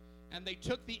 plural. And they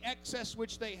took the excess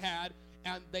which they had,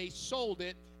 and they sold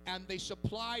it, and they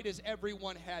supplied as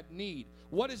everyone had need.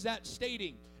 What is that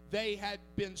stating? They had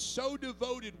been so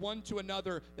devoted one to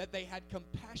another that they had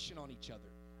compassion on each other.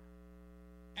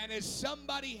 And as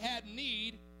somebody had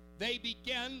need, they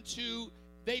began to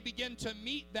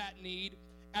meet that need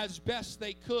as best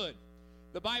they could.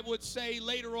 The Bible would say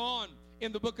later on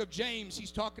in the book of James,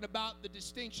 he's talking about the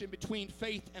distinction between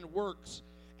faith and works.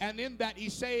 And in that,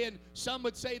 he's saying, some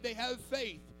would say they have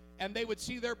faith, and they would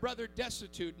see their brother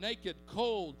destitute, naked,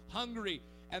 cold, hungry,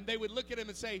 and they would look at him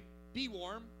and say, be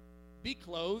warm, be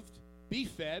clothed, be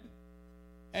fed.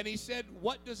 And he said,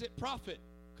 what does it profit?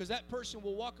 Because that person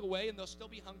will walk away, and they'll still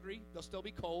be hungry, they'll still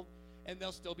be cold, and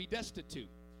they'll still be destitute.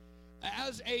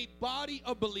 As a body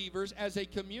of believers, as a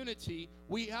community,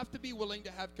 we have to be willing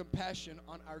to have compassion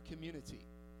on our community.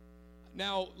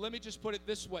 Now, let me just put it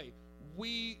this way.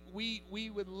 We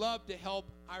would love to help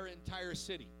our entire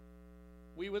city.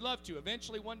 We would love to.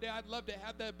 Eventually, one day, I'd love to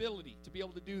have the ability to be able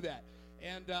to do that.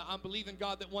 And I'm believing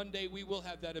God that one day we will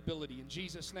have that ability in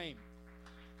Jesus' name.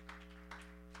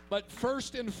 But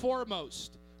first and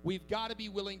foremost, we've got to be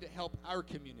willing to help our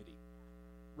community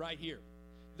right here,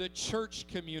 the church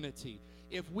community.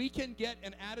 If we can get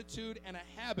an attitude and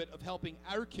a habit of helping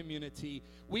our community,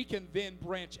 we can then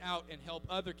branch out and help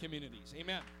other communities.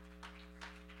 Amen.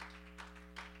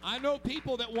 I know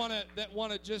people that want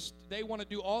to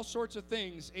do all sorts of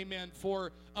things, amen,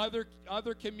 for other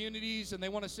communities, and they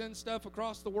want to send stuff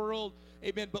across the world,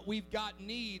 amen, but we've got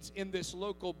needs in this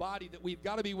local body that we've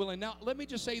got to be willing. Now, let me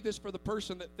just say this for the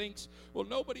person that thinks, well,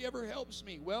 nobody ever helps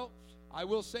me. Well, I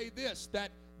will say this, that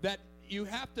you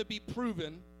have to be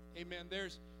proven, amen.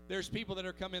 There's people that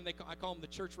are coming, I call them the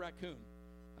church raccoon.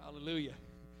 Hallelujah.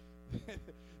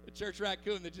 The church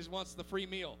raccoon that just wants the free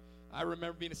meal. I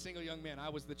remember being a single young man. I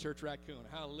was the church raccoon.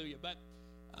 Hallelujah. But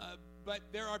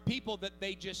there are people that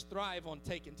they just thrive on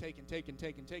taking,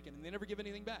 and they never give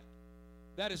anything back.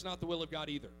 That is not the will of God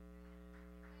either.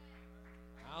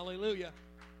 Hallelujah.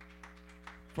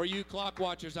 For you clock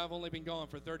watchers, I've only been gone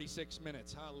for 36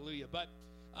 minutes. Hallelujah. But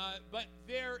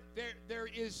there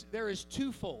is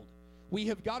twofold. We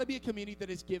have got to be a community that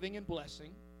is giving and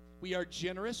blessing. We are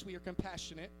generous. We are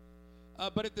compassionate.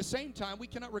 But at the same time, we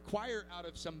cannot require out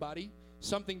of somebody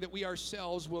something that we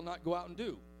ourselves will not go out and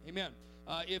do. Amen.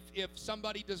 If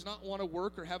somebody does not want to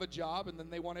work or have a job and then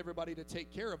they want everybody to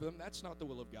take care of them, that's not the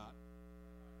will of God.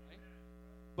 Right?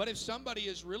 But if somebody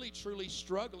is really truly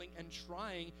struggling and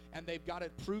trying and they've got a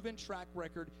proven track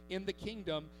record in the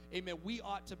kingdom, amen, we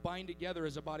ought to bind together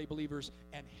as a body of believers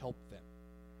and help them.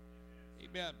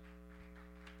 Amen.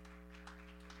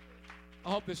 I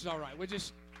hope this is all right.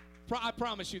 I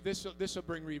promise you this will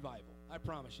bring revival. I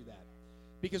promise you that.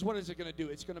 Because what is it going to do?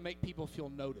 It's going to make people feel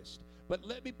noticed. But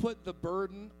let me put the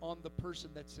burden on the person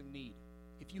that's in need.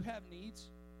 If you have needs,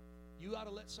 you ought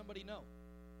to let somebody know.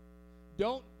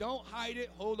 Don't hide it,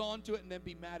 hold on to it, and then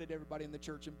be mad at everybody in the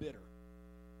church and bitter.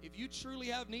 If you truly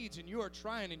have needs and you are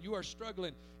trying and you are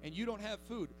struggling and you don't have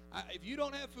food, if you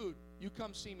don't have food, you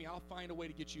come see me. I'll find a way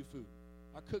to get you food.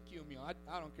 I'll cook you a meal.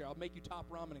 I don't care. I'll make you top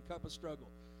ramen and cup of struggle.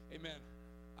 Amen.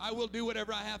 I will do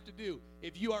whatever I have to do.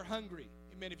 If you are hungry,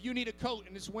 amen. If you need a coat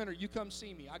in this winter, you come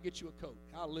see me. I'll get you a coat.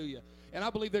 Hallelujah. And I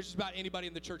believe there's just about anybody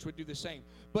in the church would do the same.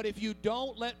 But if you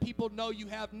don't let people know you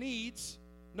have needs,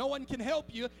 no one can help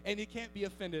you, and you can't be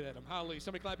offended at them. Hallelujah.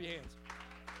 Somebody clap your hands.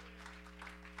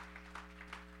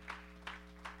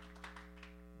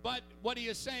 But what he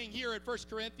is saying here in 1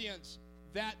 Corinthians,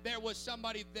 that there was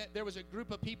a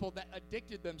group of people that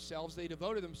addicted themselves, they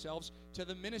devoted themselves to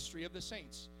the ministry of the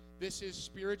saints. This is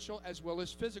spiritual as well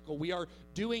as physical. We are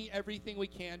doing everything we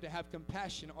can to have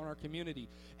compassion on our community.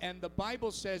 And the Bible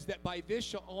says that by this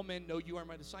shall all men know you are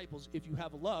my disciples, if you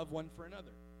have love one for another.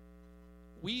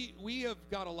 We have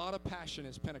got a lot of passion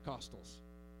as Pentecostals.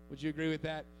 Would you agree with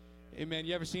that? Amen.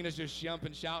 You ever seen us just jump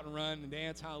and shout and run and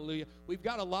dance? Hallelujah. We've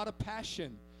got a lot of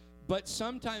passion. But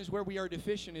sometimes where we are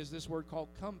deficient is this word called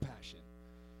compassion.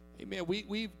 Amen.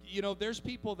 There's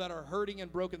people that are hurting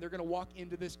and broken. They're going to walk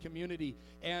into this community,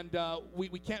 and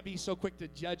we can't be so quick to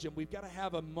judge them. We've got to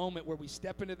have a moment where we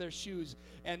step into their shoes,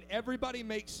 and everybody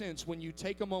makes sense when you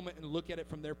take a moment and look at it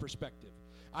from their perspective.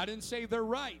 I didn't say they're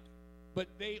right, but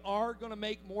they are going to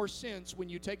make more sense when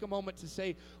you take a moment to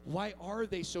say, why are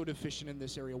they so deficient in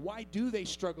this area? Why do they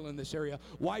struggle in this area?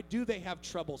 Why do they have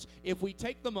troubles? If we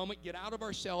take the moment, get out of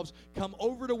ourselves, come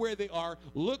over to where they are,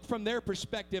 look from their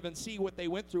perspective and see what they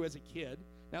went through as a kid.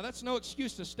 Now, that's no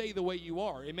excuse to stay the way you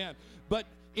are, amen. But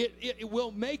it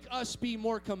will make us be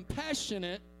more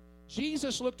compassionate.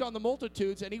 Jesus looked on the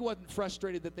multitudes, and he wasn't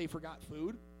frustrated that they forgot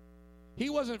food. He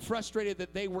wasn't frustrated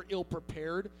that they were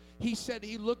ill-prepared. He said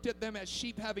he looked at them as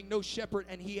sheep having no shepherd,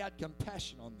 and he had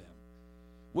compassion on them.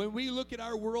 When we look at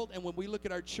our world and when we look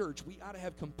at our church, we ought to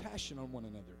have compassion on one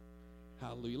another.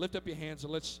 Hallelujah. Lift up your hands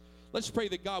and let's pray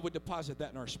that God would deposit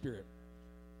that in our spirit.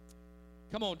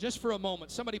 Come on, just for a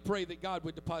moment. Somebody pray that God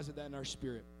would deposit that in our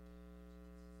spirit.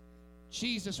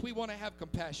 Jesus, we want to have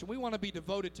compassion. We want to be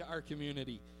devoted to our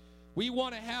community. We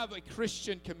want to have a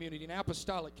Christian community, an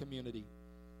apostolic community.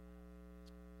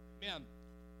 Amen.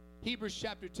 Hebrews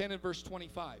chapter 10 and verse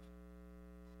 25.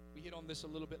 We hit on this a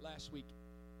little bit last week.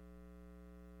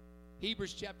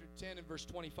 Hebrews chapter 10 and verse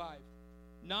 25.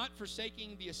 Not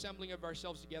forsaking the assembling of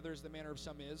ourselves together as the manner of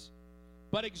some is,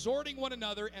 but exhorting one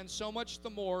another, and so much the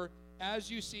more as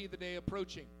you see the day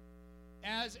approaching.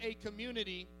 As a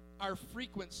community, our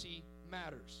frequency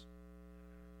matters.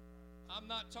 I'm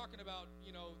not talking about,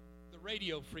 the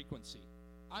radio frequency.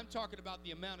 I'm talking about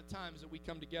the amount of times that we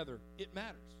come together. It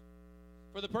matters.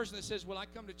 For the person that says, well, I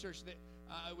come to church,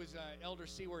 it was Elder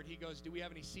Seward. He goes, do we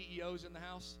have any CEOs in the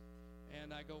house?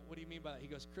 And I go, what do you mean by that? He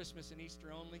goes, Christmas and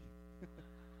Easter only.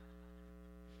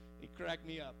 He cracked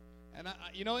me up. And,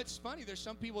 it's funny. There's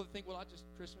some people that think, well,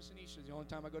 Christmas and Easter is the only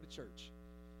time I go to church.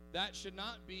 That should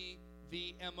not be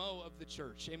the MO of the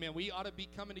church. Amen. We ought to be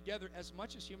coming together as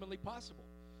much as humanly possible.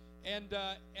 And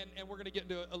we're going to get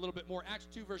into a little bit more. Acts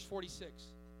 2, verse 46.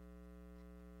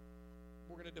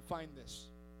 We're going to define this.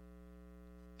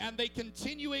 And they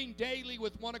continuing daily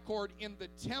with one accord in the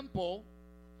temple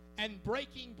and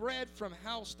breaking bread from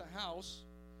house to house.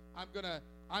 I'm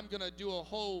gonna do a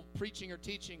whole preaching or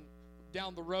teaching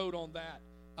down the road on that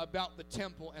about the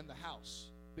temple and the house,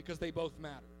 because they both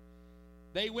matter.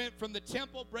 They went from the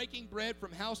temple breaking bread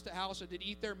from house to house and did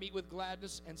eat their meat with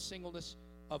gladness and singleness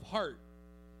of heart.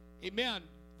 Amen.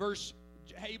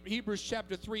 Hebrews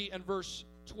chapter 3 and verse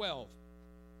 12.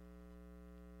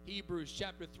 Hebrews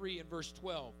chapter 3 and verse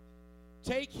 12.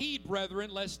 Take heed,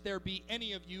 brethren, lest there be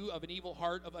any of you of an evil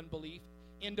heart of unbelief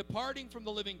in departing from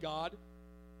the living God.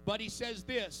 But he says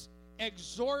this,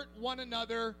 exhort one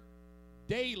another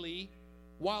daily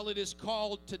while it is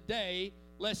called today,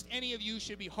 lest any of you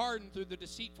should be hardened through the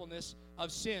deceitfulness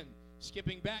of sin.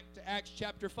 Skipping back to Acts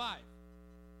chapter 5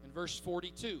 and verse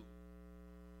 42.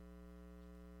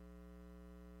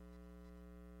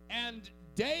 And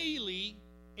daily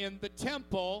in the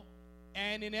temple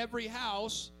and in every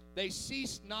house They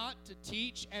cease not to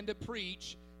teach and to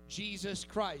preach Jesus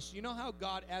Christ. You know how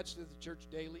God adds to the church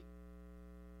daily?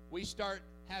 We start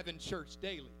having church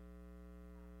daily.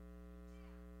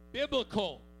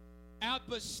 Biblical,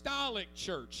 apostolic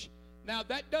church. Now,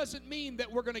 that doesn't mean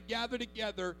that we're going to gather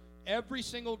together every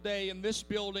single day in this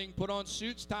building, put on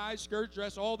suits, ties, skirts,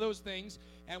 dress, all those things,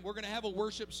 and we're going to have a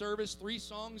worship service, 3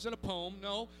 songs and a poem.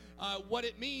 No. What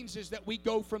it means is that we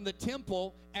go from the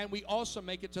temple and we also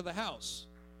make it to the house.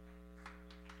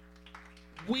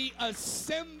 We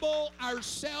assemble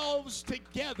ourselves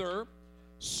together,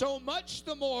 so much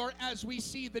the more as we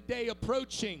see the day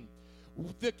approaching.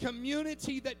 The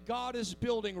community that God is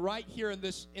building right here in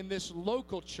this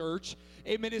local church,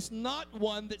 amen, is not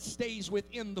one that stays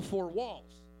within the 4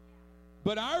 walls.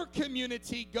 But our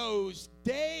community goes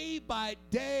day by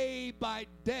day by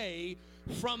day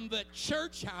from the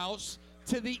church house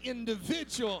to the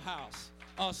individual house.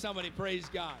 Oh, somebody praise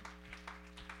God.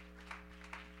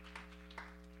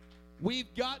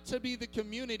 We've got to be the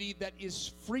community that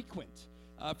is frequent.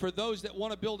 For those that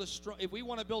want to build a strong, if we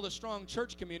want to build a strong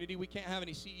church community, we can't have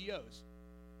any CEOs.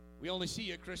 We only see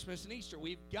you at Christmas and Easter.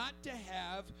 We've got to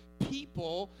have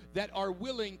people that are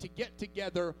willing to get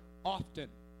together often.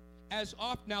 As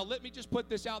often. Now, let me just put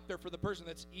this out there for the person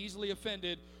that's easily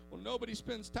offended. Well, nobody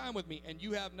spends time with me, and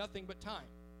you have nothing but time.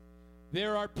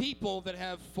 There are people that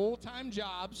have full-time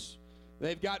jobs.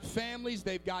 They've got families.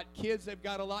 They've got kids. They've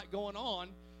got a lot going on.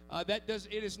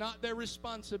 It is not their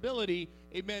responsibility,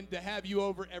 amen, to have you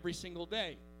over every single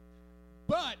day.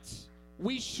 But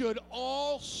we should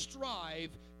all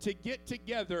strive to get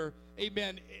together,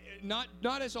 amen,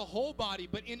 not as a whole body,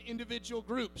 but in individual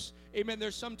groups. Amen.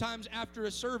 There's sometimes after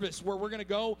a service where we're going to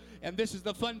go, and this is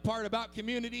the fun part about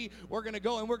community, we're going to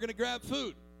go and we're going to grab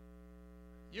food.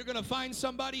 You're going to find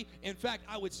somebody. In fact,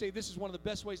 I would say this is one of the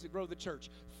best ways to grow the church.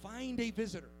 Find a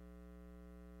visitor.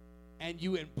 And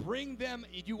you bring them,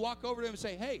 you walk over to them and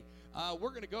say, hey, we're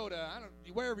going to go to,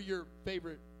 wherever your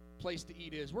favorite place to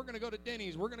eat is. We're going to go to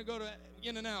Denny's. We're going to go to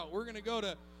In-N-Out. We're going to go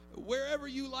to wherever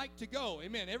you like to go.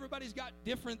 Amen. Everybody's got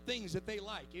different things that they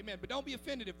like. Amen. But don't be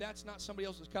offended if that's not somebody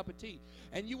else's cup of tea.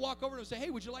 And you walk over to them and say, hey,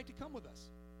 would you like to come with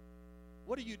us?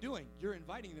 What are you doing? You're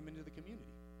inviting them into the community.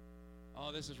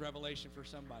 Oh, this is revelation for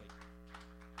somebody.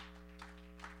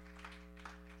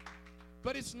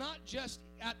 But it's not just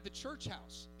at the church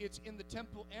house. It's in the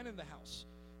temple and in the house.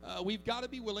 We've got to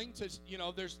be willing to,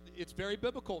 it's very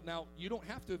biblical. Now, you don't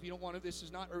have to if you don't want to. This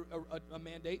is not a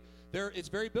mandate. It's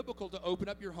very biblical to open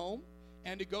up your home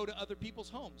and to go to other people's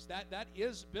homes. That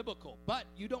is biblical. But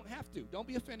you don't have to. Don't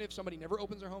be offended if somebody never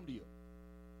opens their home to you.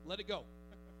 Let it go.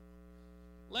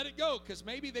 Let it go, because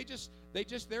maybe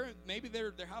maybe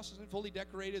their house isn't fully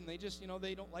decorated, and they just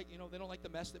they don't like the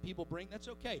mess that people bring. That's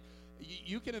okay.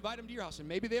 You can invite them to your house, and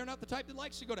maybe they're not the type that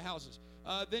likes to go to houses.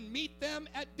 Then meet them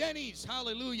at Denny's.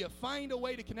 Hallelujah. Find a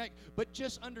way to connect, but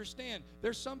just understand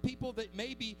there's some people that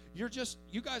maybe you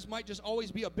guys might just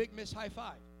always be a big miss high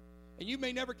five, and you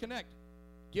may never connect.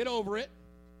 Get over it.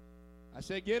 I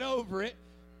say get over it.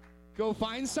 Go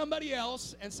find somebody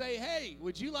else and say, hey,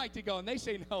 would you like to go? And they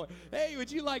say no. Hey,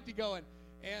 would you like to go?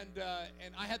 And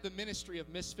I had the ministry of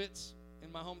misfits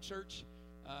in my home church.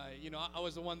 I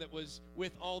was the one that was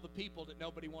with all the people that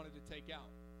nobody wanted to take out.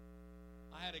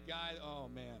 I had a guy, oh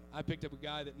man, I picked up a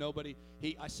guy that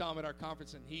I saw him at our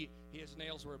conference, and his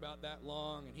nails were about that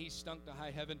long, and he stunk to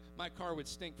high heaven. My car would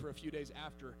stink for a few days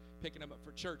after picking him up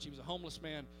for church. He was a homeless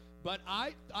man. But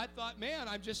I thought, man,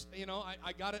 I'm just,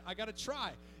 I got to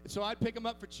try. And so I'd pick him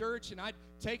up for church, and I'd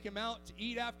take him out to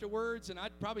eat afterwards, and I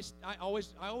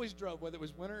always drove, whether it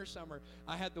was winter or summer.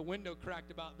 I had the window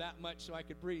cracked about that much so I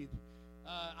could breathe.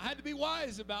 I had to be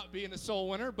wise about being a soul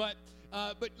winner, but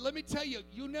let me tell you,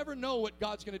 you never know what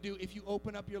God's going to do if you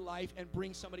open up your life and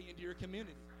bring somebody into your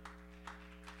community.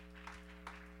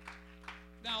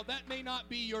 Now, that may not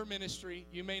be your ministry.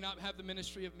 You may not have the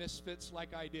ministry of misfits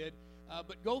like I did.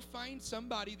 But go find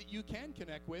somebody that you can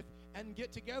connect with and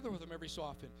get together with them every so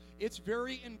often. It's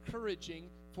very encouraging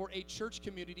for a church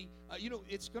community.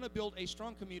 It's going to build a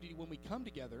strong community when we come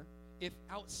together if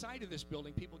outside of this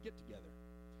building people get together.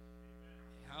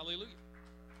 Hallelujah.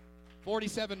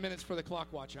 47 minutes for the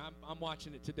clock watcher. I'm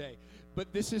watching it today.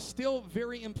 But this is still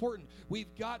very important.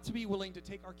 We've got to be willing to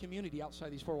take our community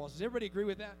outside these 4 walls. Does everybody agree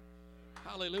with that?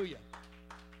 Hallelujah.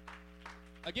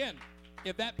 Again,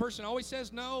 if that person always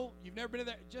says no, you've never been to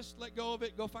that, just let go of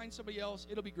it. Go find somebody else.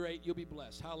 It'll be great. You'll be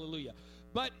blessed. Hallelujah.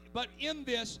 But in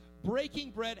this,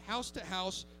 breaking bread house to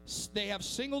house, they have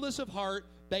singleness of heart.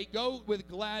 They go with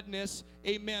gladness.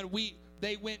 Amen.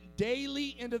 They went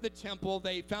daily into the temple.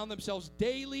 They found themselves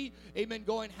daily, amen,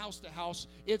 going house to house.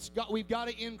 We've got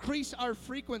to increase our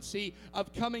frequency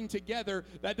of coming together.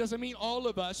 That doesn't mean all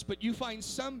of us, but you find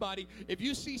somebody. If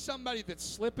you see somebody that's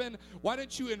slipping, why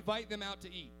don't you invite them out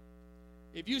to eat?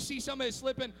 If you see somebody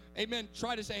slipping, amen,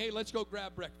 try to say, hey, let's go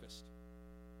grab breakfast.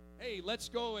 Hey, let's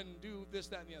go and do this,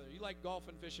 that, and the other. You like golf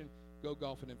and fishing? Go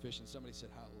golfing and fishing. Somebody said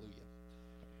hallelujah.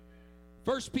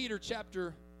 1 Peter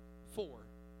chapter 4,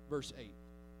 verse 8.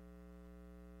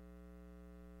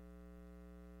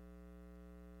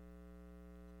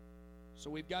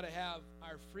 So we've got to have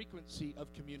our frequency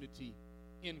of community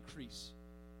increase.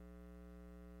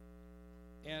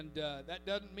 And that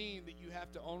doesn't mean that you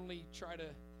have to only try to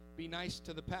be nice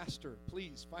to the pastor.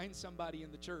 Please find somebody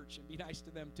in the church and be nice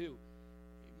to them too.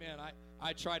 Amen.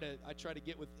 I try to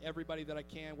get with everybody that I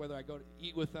can, whether I go to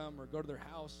eat with them or go to their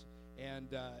house. And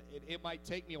it might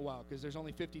take me a while because there's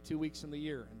only 52 weeks in the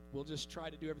year. And we'll just try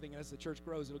to do everything. As the church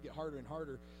grows, it'll get harder and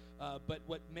harder. But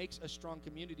what makes a strong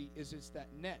community is it's that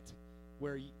net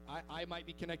where I might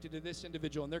be connected to this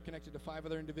individual and they're connected to 5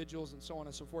 other individuals and so on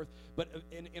and so forth. But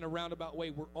in a roundabout way,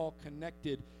 we're all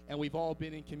connected and we've all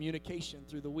been in communication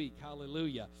through the week.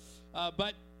 Hallelujah.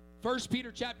 But 1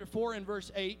 Peter chapter 4 and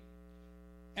verse 8,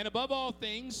 and above all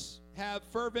things, have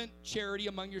fervent charity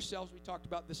among yourselves. We talked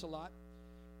about this a lot.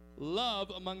 Love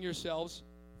among yourselves,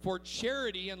 for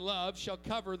charity and love shall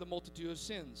cover the multitude of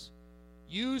sins.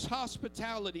 Use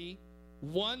hospitality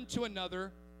one to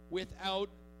another without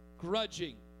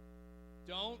grudging.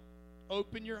 Don't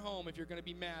open your home if you're going to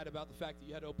be mad about the fact that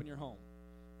you had to open your home.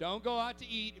 Don't go out to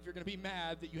eat if you're going to be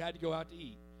mad that you had to go out to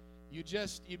eat.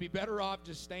 You'd be better off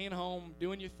just staying home,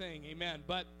 doing your thing. Amen.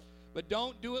 But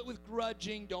don't do it with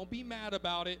grudging. Don't be mad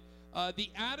about it. The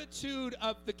attitude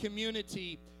of the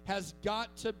community has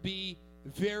got to be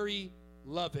very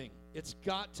loving. It's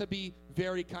got to be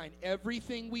very kind.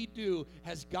 Everything we do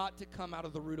has got to come out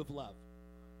of the root of love.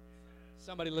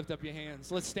 Somebody lift up your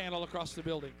hands. Let's stand all across the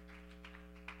building.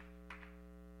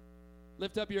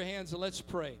 Lift up your hands and let's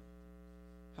pray.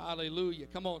 Hallelujah.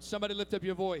 Come on, somebody lift up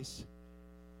your voice.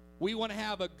 We want to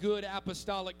have a good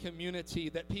apostolic community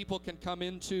that people can come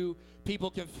into,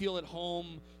 people can feel at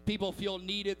home, people feel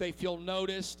needed, they feel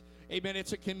noticed. Amen.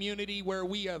 It's a community where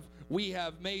we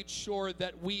have made sure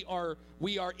that we are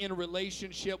in a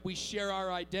relationship. We share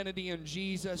our identity in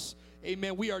Jesus.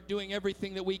 Amen. We are doing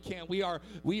everything that we can. We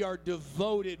are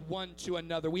devoted one to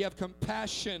another. We have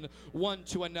compassion one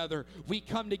to another. We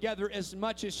come together as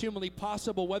much as humanly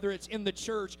possible, whether it's in the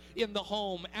church, in the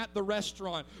home, at the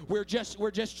restaurant. We're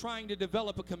just trying to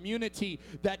develop a community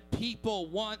that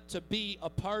people want to be a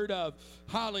part of.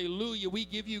 Hallelujah. We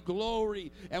give you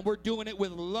glory, and we're doing it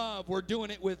with love. We're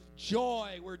doing it with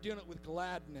joy. We're doing it with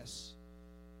gladness.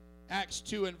 Acts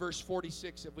 2 and verse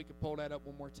 46, if we could pull that up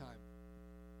one more time.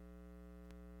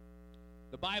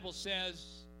 The Bible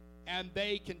says, and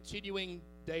they continuing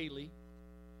daily.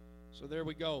 So there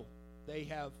we go.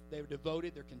 They're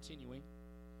devoted, they're continuing.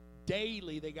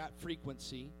 Daily, they got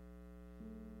frequency.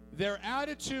 Their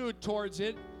attitude towards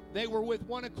it, they were with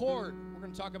one accord. We're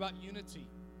going to talk about unity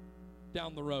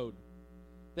down the road.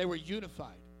 They were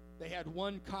unified. They had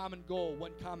one common goal,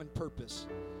 one common purpose.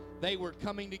 They were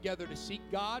coming together to seek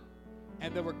God,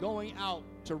 and they were going out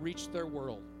to reach their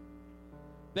world.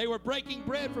 They were breaking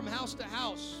bread from house to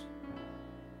house.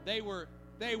 They were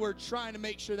trying to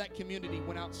make sure that community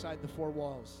went outside the 4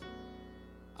 walls.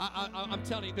 I'm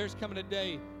telling you, there's coming a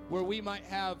day where we might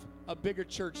have a bigger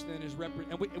church than is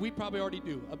represented, and we probably already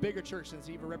do, a bigger church than is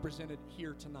even represented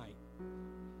here tonight,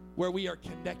 where we are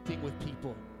connecting with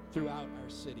people throughout our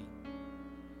city.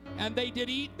 And they did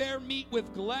eat their meat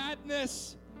with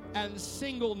gladness and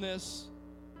singleness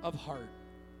of heart.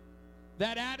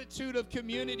 That attitude of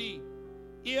community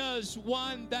is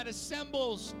one that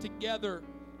assembles together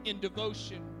in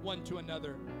devotion one to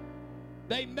another.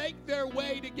 They make their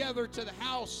way together to the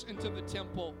house and to the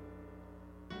temple.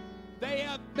 They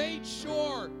have made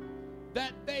sure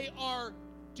that they are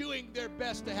doing their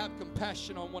best to have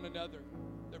compassion on one another.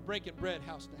 They're breaking bread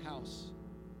house to house.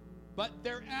 But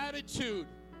their attitude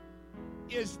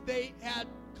is they had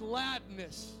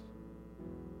gladness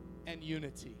and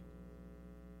unity.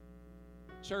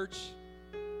 Church,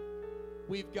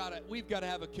 we've got to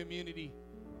have a community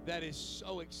that is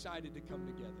so excited to come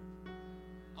together.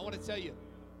 I want to tell you,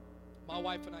 my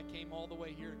wife and I came all the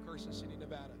way here to Carson City,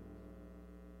 Nevada,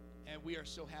 and we are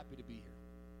so happy to be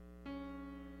here.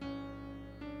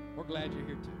 We're glad you're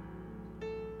here too.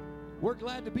 We're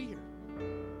glad to be here.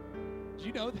 Do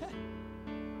you know that?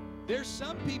 There's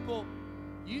some people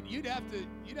you'd have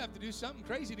to do something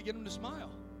crazy to get them to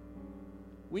smile.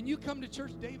 When you come to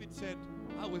church, David said,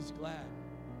 "I was glad."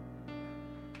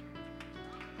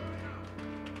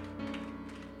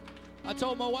 I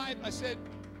told my wife, I said,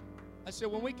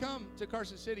 when we come to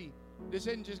Carson City, this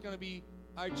isn't just going to be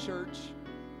our church.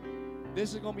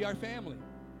 This is going to be our family.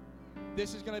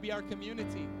 This is going to be our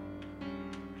community.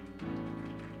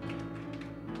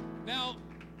 Now,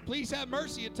 please have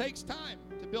mercy. It takes time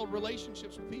to build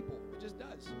relationships with people. It just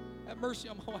does. Have mercy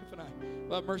on my wife and I.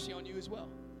 We'll have mercy on you as well.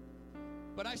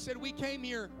 But I said we came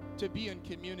here to be in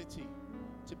community,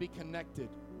 to be connected.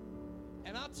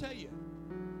 And I'll tell you,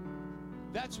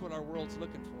 that's what our world's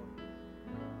looking for.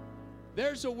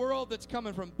 There's a world that's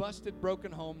coming from busted, broken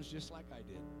homes just like I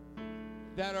did,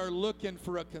 that are looking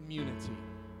for a community.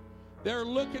 They're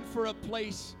looking for a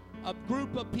place, a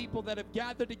group of people that have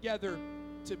gathered together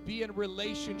to be in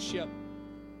relationship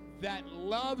that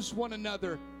loves one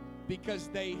another because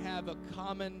they have a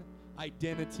common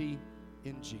identity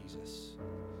in Jesus.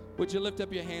 Would you lift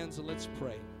up your hands and let's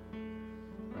pray?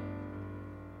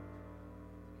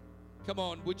 Come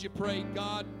on, would you pray?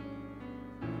 God,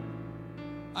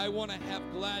 I want to have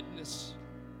gladness.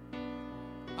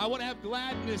 I want to have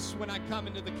gladness when I come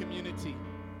into the community.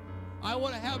 I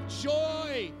want to have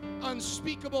joy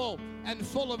unspeakable and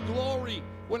full of glory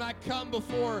when I come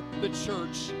before the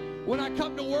church. When I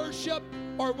come to worship,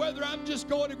 or whether I'm just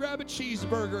going to grab a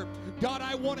cheeseburger, God,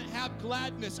 I want to have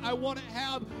gladness. I want to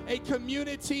have a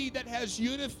community that has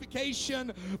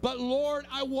unification. But Lord,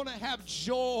 I want to have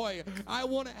joy. I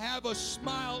want to have a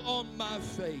smile on my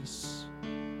face.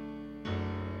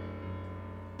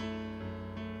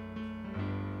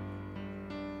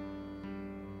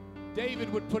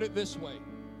 David would put it this way: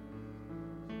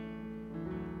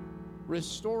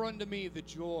 restore unto me the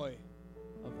joy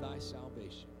of thy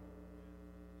salvation.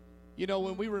 You know,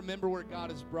 when we remember where God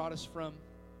has brought us from,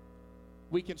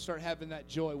 we can start having that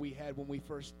joy we had when we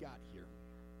first got here.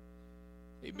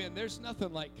 Amen. There's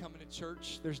nothing like coming to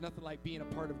church. There's nothing like being a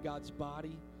part of God's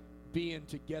body, being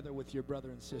together with your brother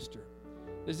and sister.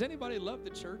 Does anybody love the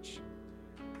church?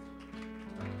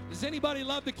 Does anybody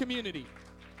love the community?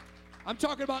 I'm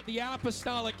talking about the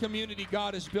apostolic community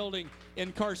God is building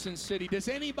in Carson City. Does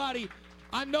anybody,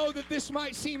 I know that this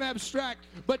might seem abstract,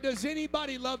 but does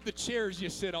anybody love the chairs you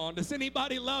sit on? Does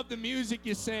anybody love the music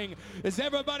you sing? Does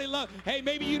everybody love, hey,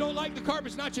 maybe you don't like the carpet,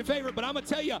 it's not your favorite, but I'm going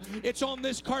to tell you, it's on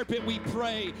this carpet we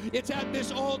pray. It's at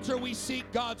this altar we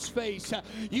seek God's face.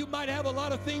 You might have a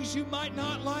lot of things you might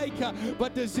not like,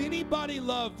 but does anybody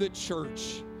love the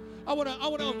church? I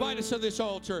want to invite us to this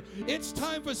altar. It's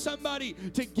time for somebody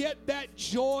to get that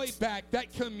joy back,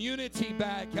 that community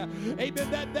back.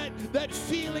 Amen. That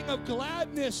feeling of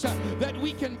gladness that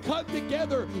we can come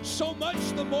together so much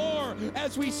the more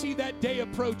as we see that day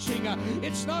approaching.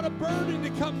 It's not a burden to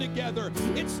come together.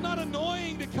 It's not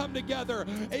annoying to come together.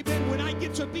 Amen. When I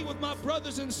get to be with my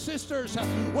brothers and sisters,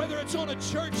 whether it's on a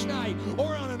church night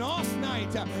or on an off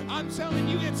night, I'm telling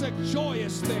you, it's a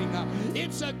joyous thing.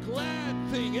 It's a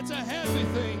glad thing. It's a happy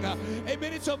thing.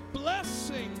 Amen. It's a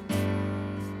blessing.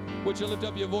 Would you lift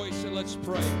up your voice and let's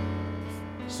pray?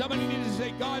 Somebody needs to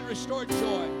say, God, restore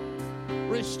joy.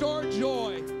 Restore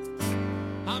joy.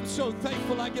 I'm so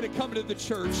thankful I get to come to the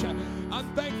church. I'm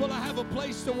thankful I have a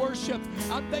place to worship.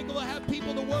 I'm thankful I have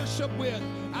people to worship with.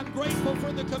 I'm grateful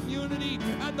for the community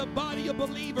and the body of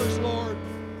believers, Lord.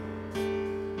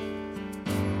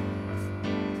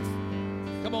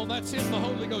 Come on, that's in the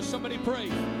Holy Ghost. Somebody pray.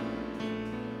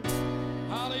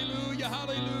 Hallelujah,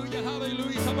 hallelujah,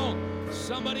 hallelujah. Come on,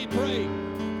 somebody pray.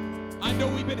 I know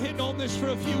we've been hitting on this for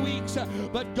a few weeks,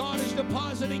 but God is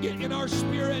depositing it in our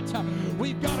spirit.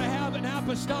 We've got to have an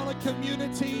apostolic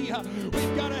community.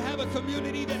 We've got to have a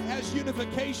community that has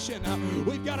unification.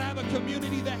 We've got to have a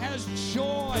community that has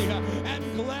joy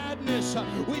and gladness.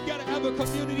 We've got to have a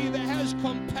community that has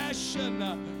compassion.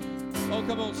 Oh,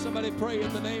 come on, somebody pray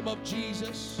in the name of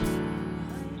Jesus.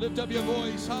 Lift up your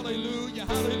voice. Hallelujah,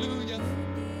 hallelujah.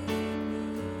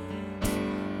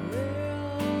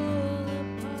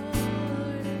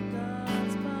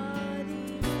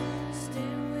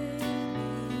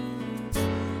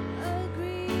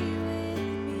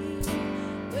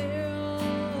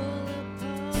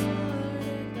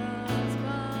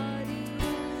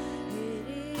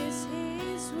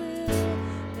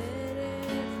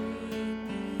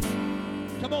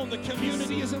 Come on, the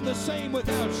community isn't the same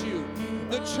without you.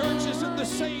 The church isn't the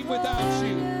same without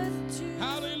you.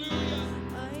 Hallelujah.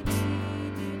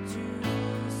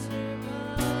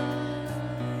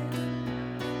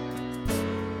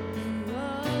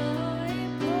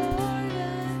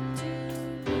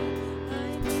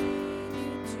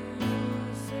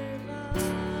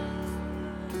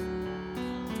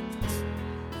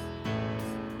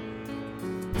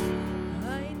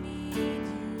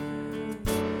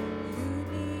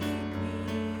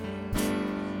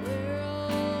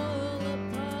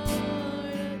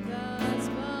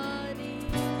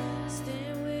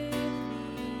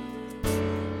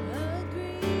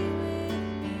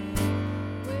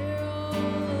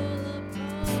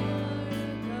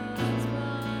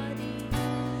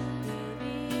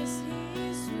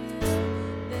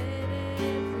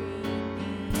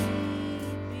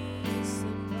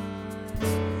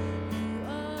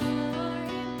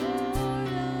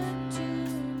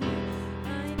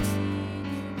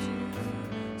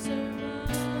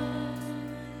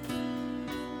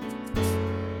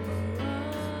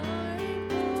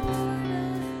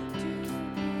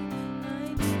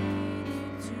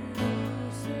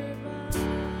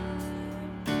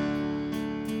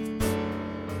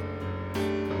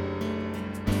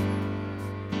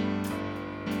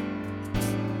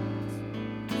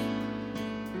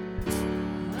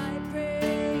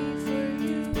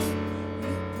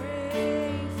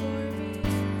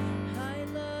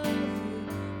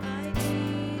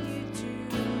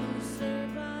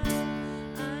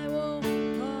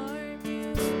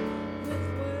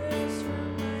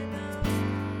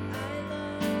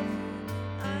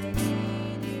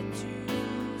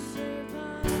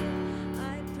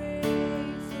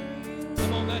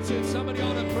 it. Somebody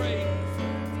ought to pray.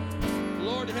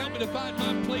 Lord, help me to find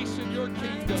my place in your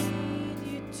kingdom.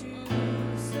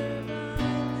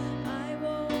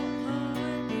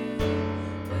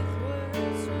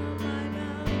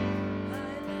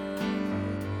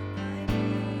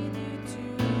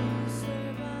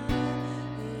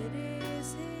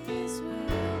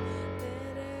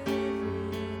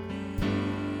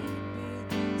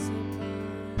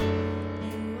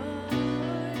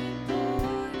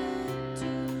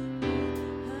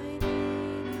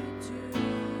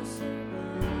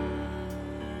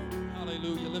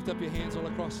 Lift up your hands all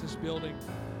across this building.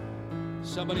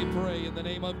 Somebody pray in the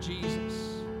name of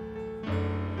Jesus.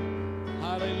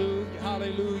 Hallelujah,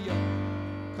 hallelujah.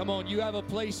 Come on, you have a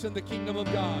place in the kingdom of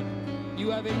God. You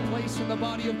have a place in the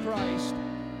body of Christ.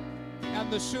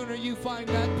 And the sooner you find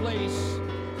that place,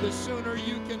 the sooner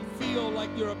you can feel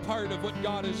like you're a part of what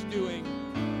God is doing.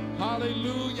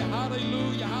 Hallelujah,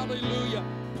 hallelujah, hallelujah.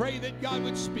 Pray that God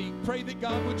would speak. Pray that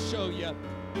God would show you.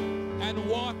 And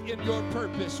walk in your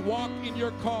purpose. Walk in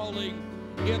your calling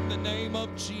in the name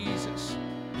of Jesus.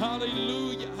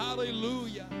 Hallelujah,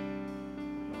 hallelujah.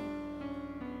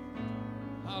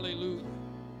 Hallelujah.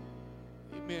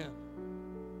 Amen.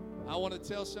 I want to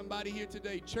tell somebody here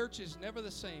today, church is never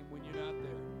the same when you're not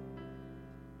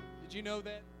there. Did you know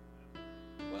that?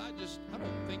 Well, I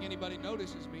don't think anybody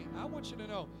notices me. I want you to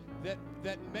know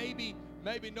that maybe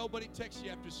nobody texts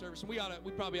you after service. And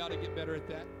we probably ought to get better at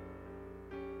that.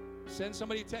 Send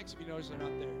somebody a text if you notice they're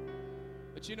not there.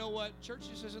 But you know what? Church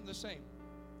just isn't the same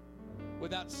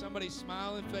without somebody's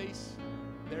smiling face.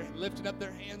 They're lifting up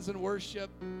their hands in worship.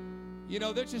 You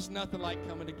know, there's just nothing like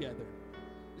coming together.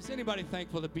 Is anybody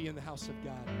thankful to be in the house of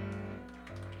God?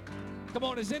 Come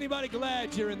on, is anybody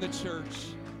glad you're in the church?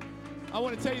 I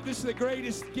want to tell you, this is the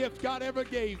greatest gift God ever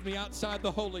gave me outside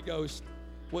the Holy Ghost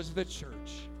was the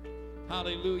church.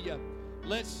 Hallelujah.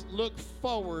 Let's look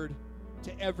forward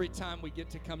to every time we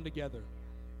get to come together.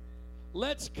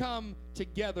 Let's come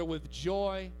together with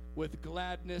joy, with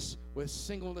gladness, with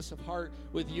singleness of heart,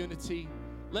 with unity.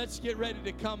 Let's get ready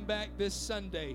to come back this Sunday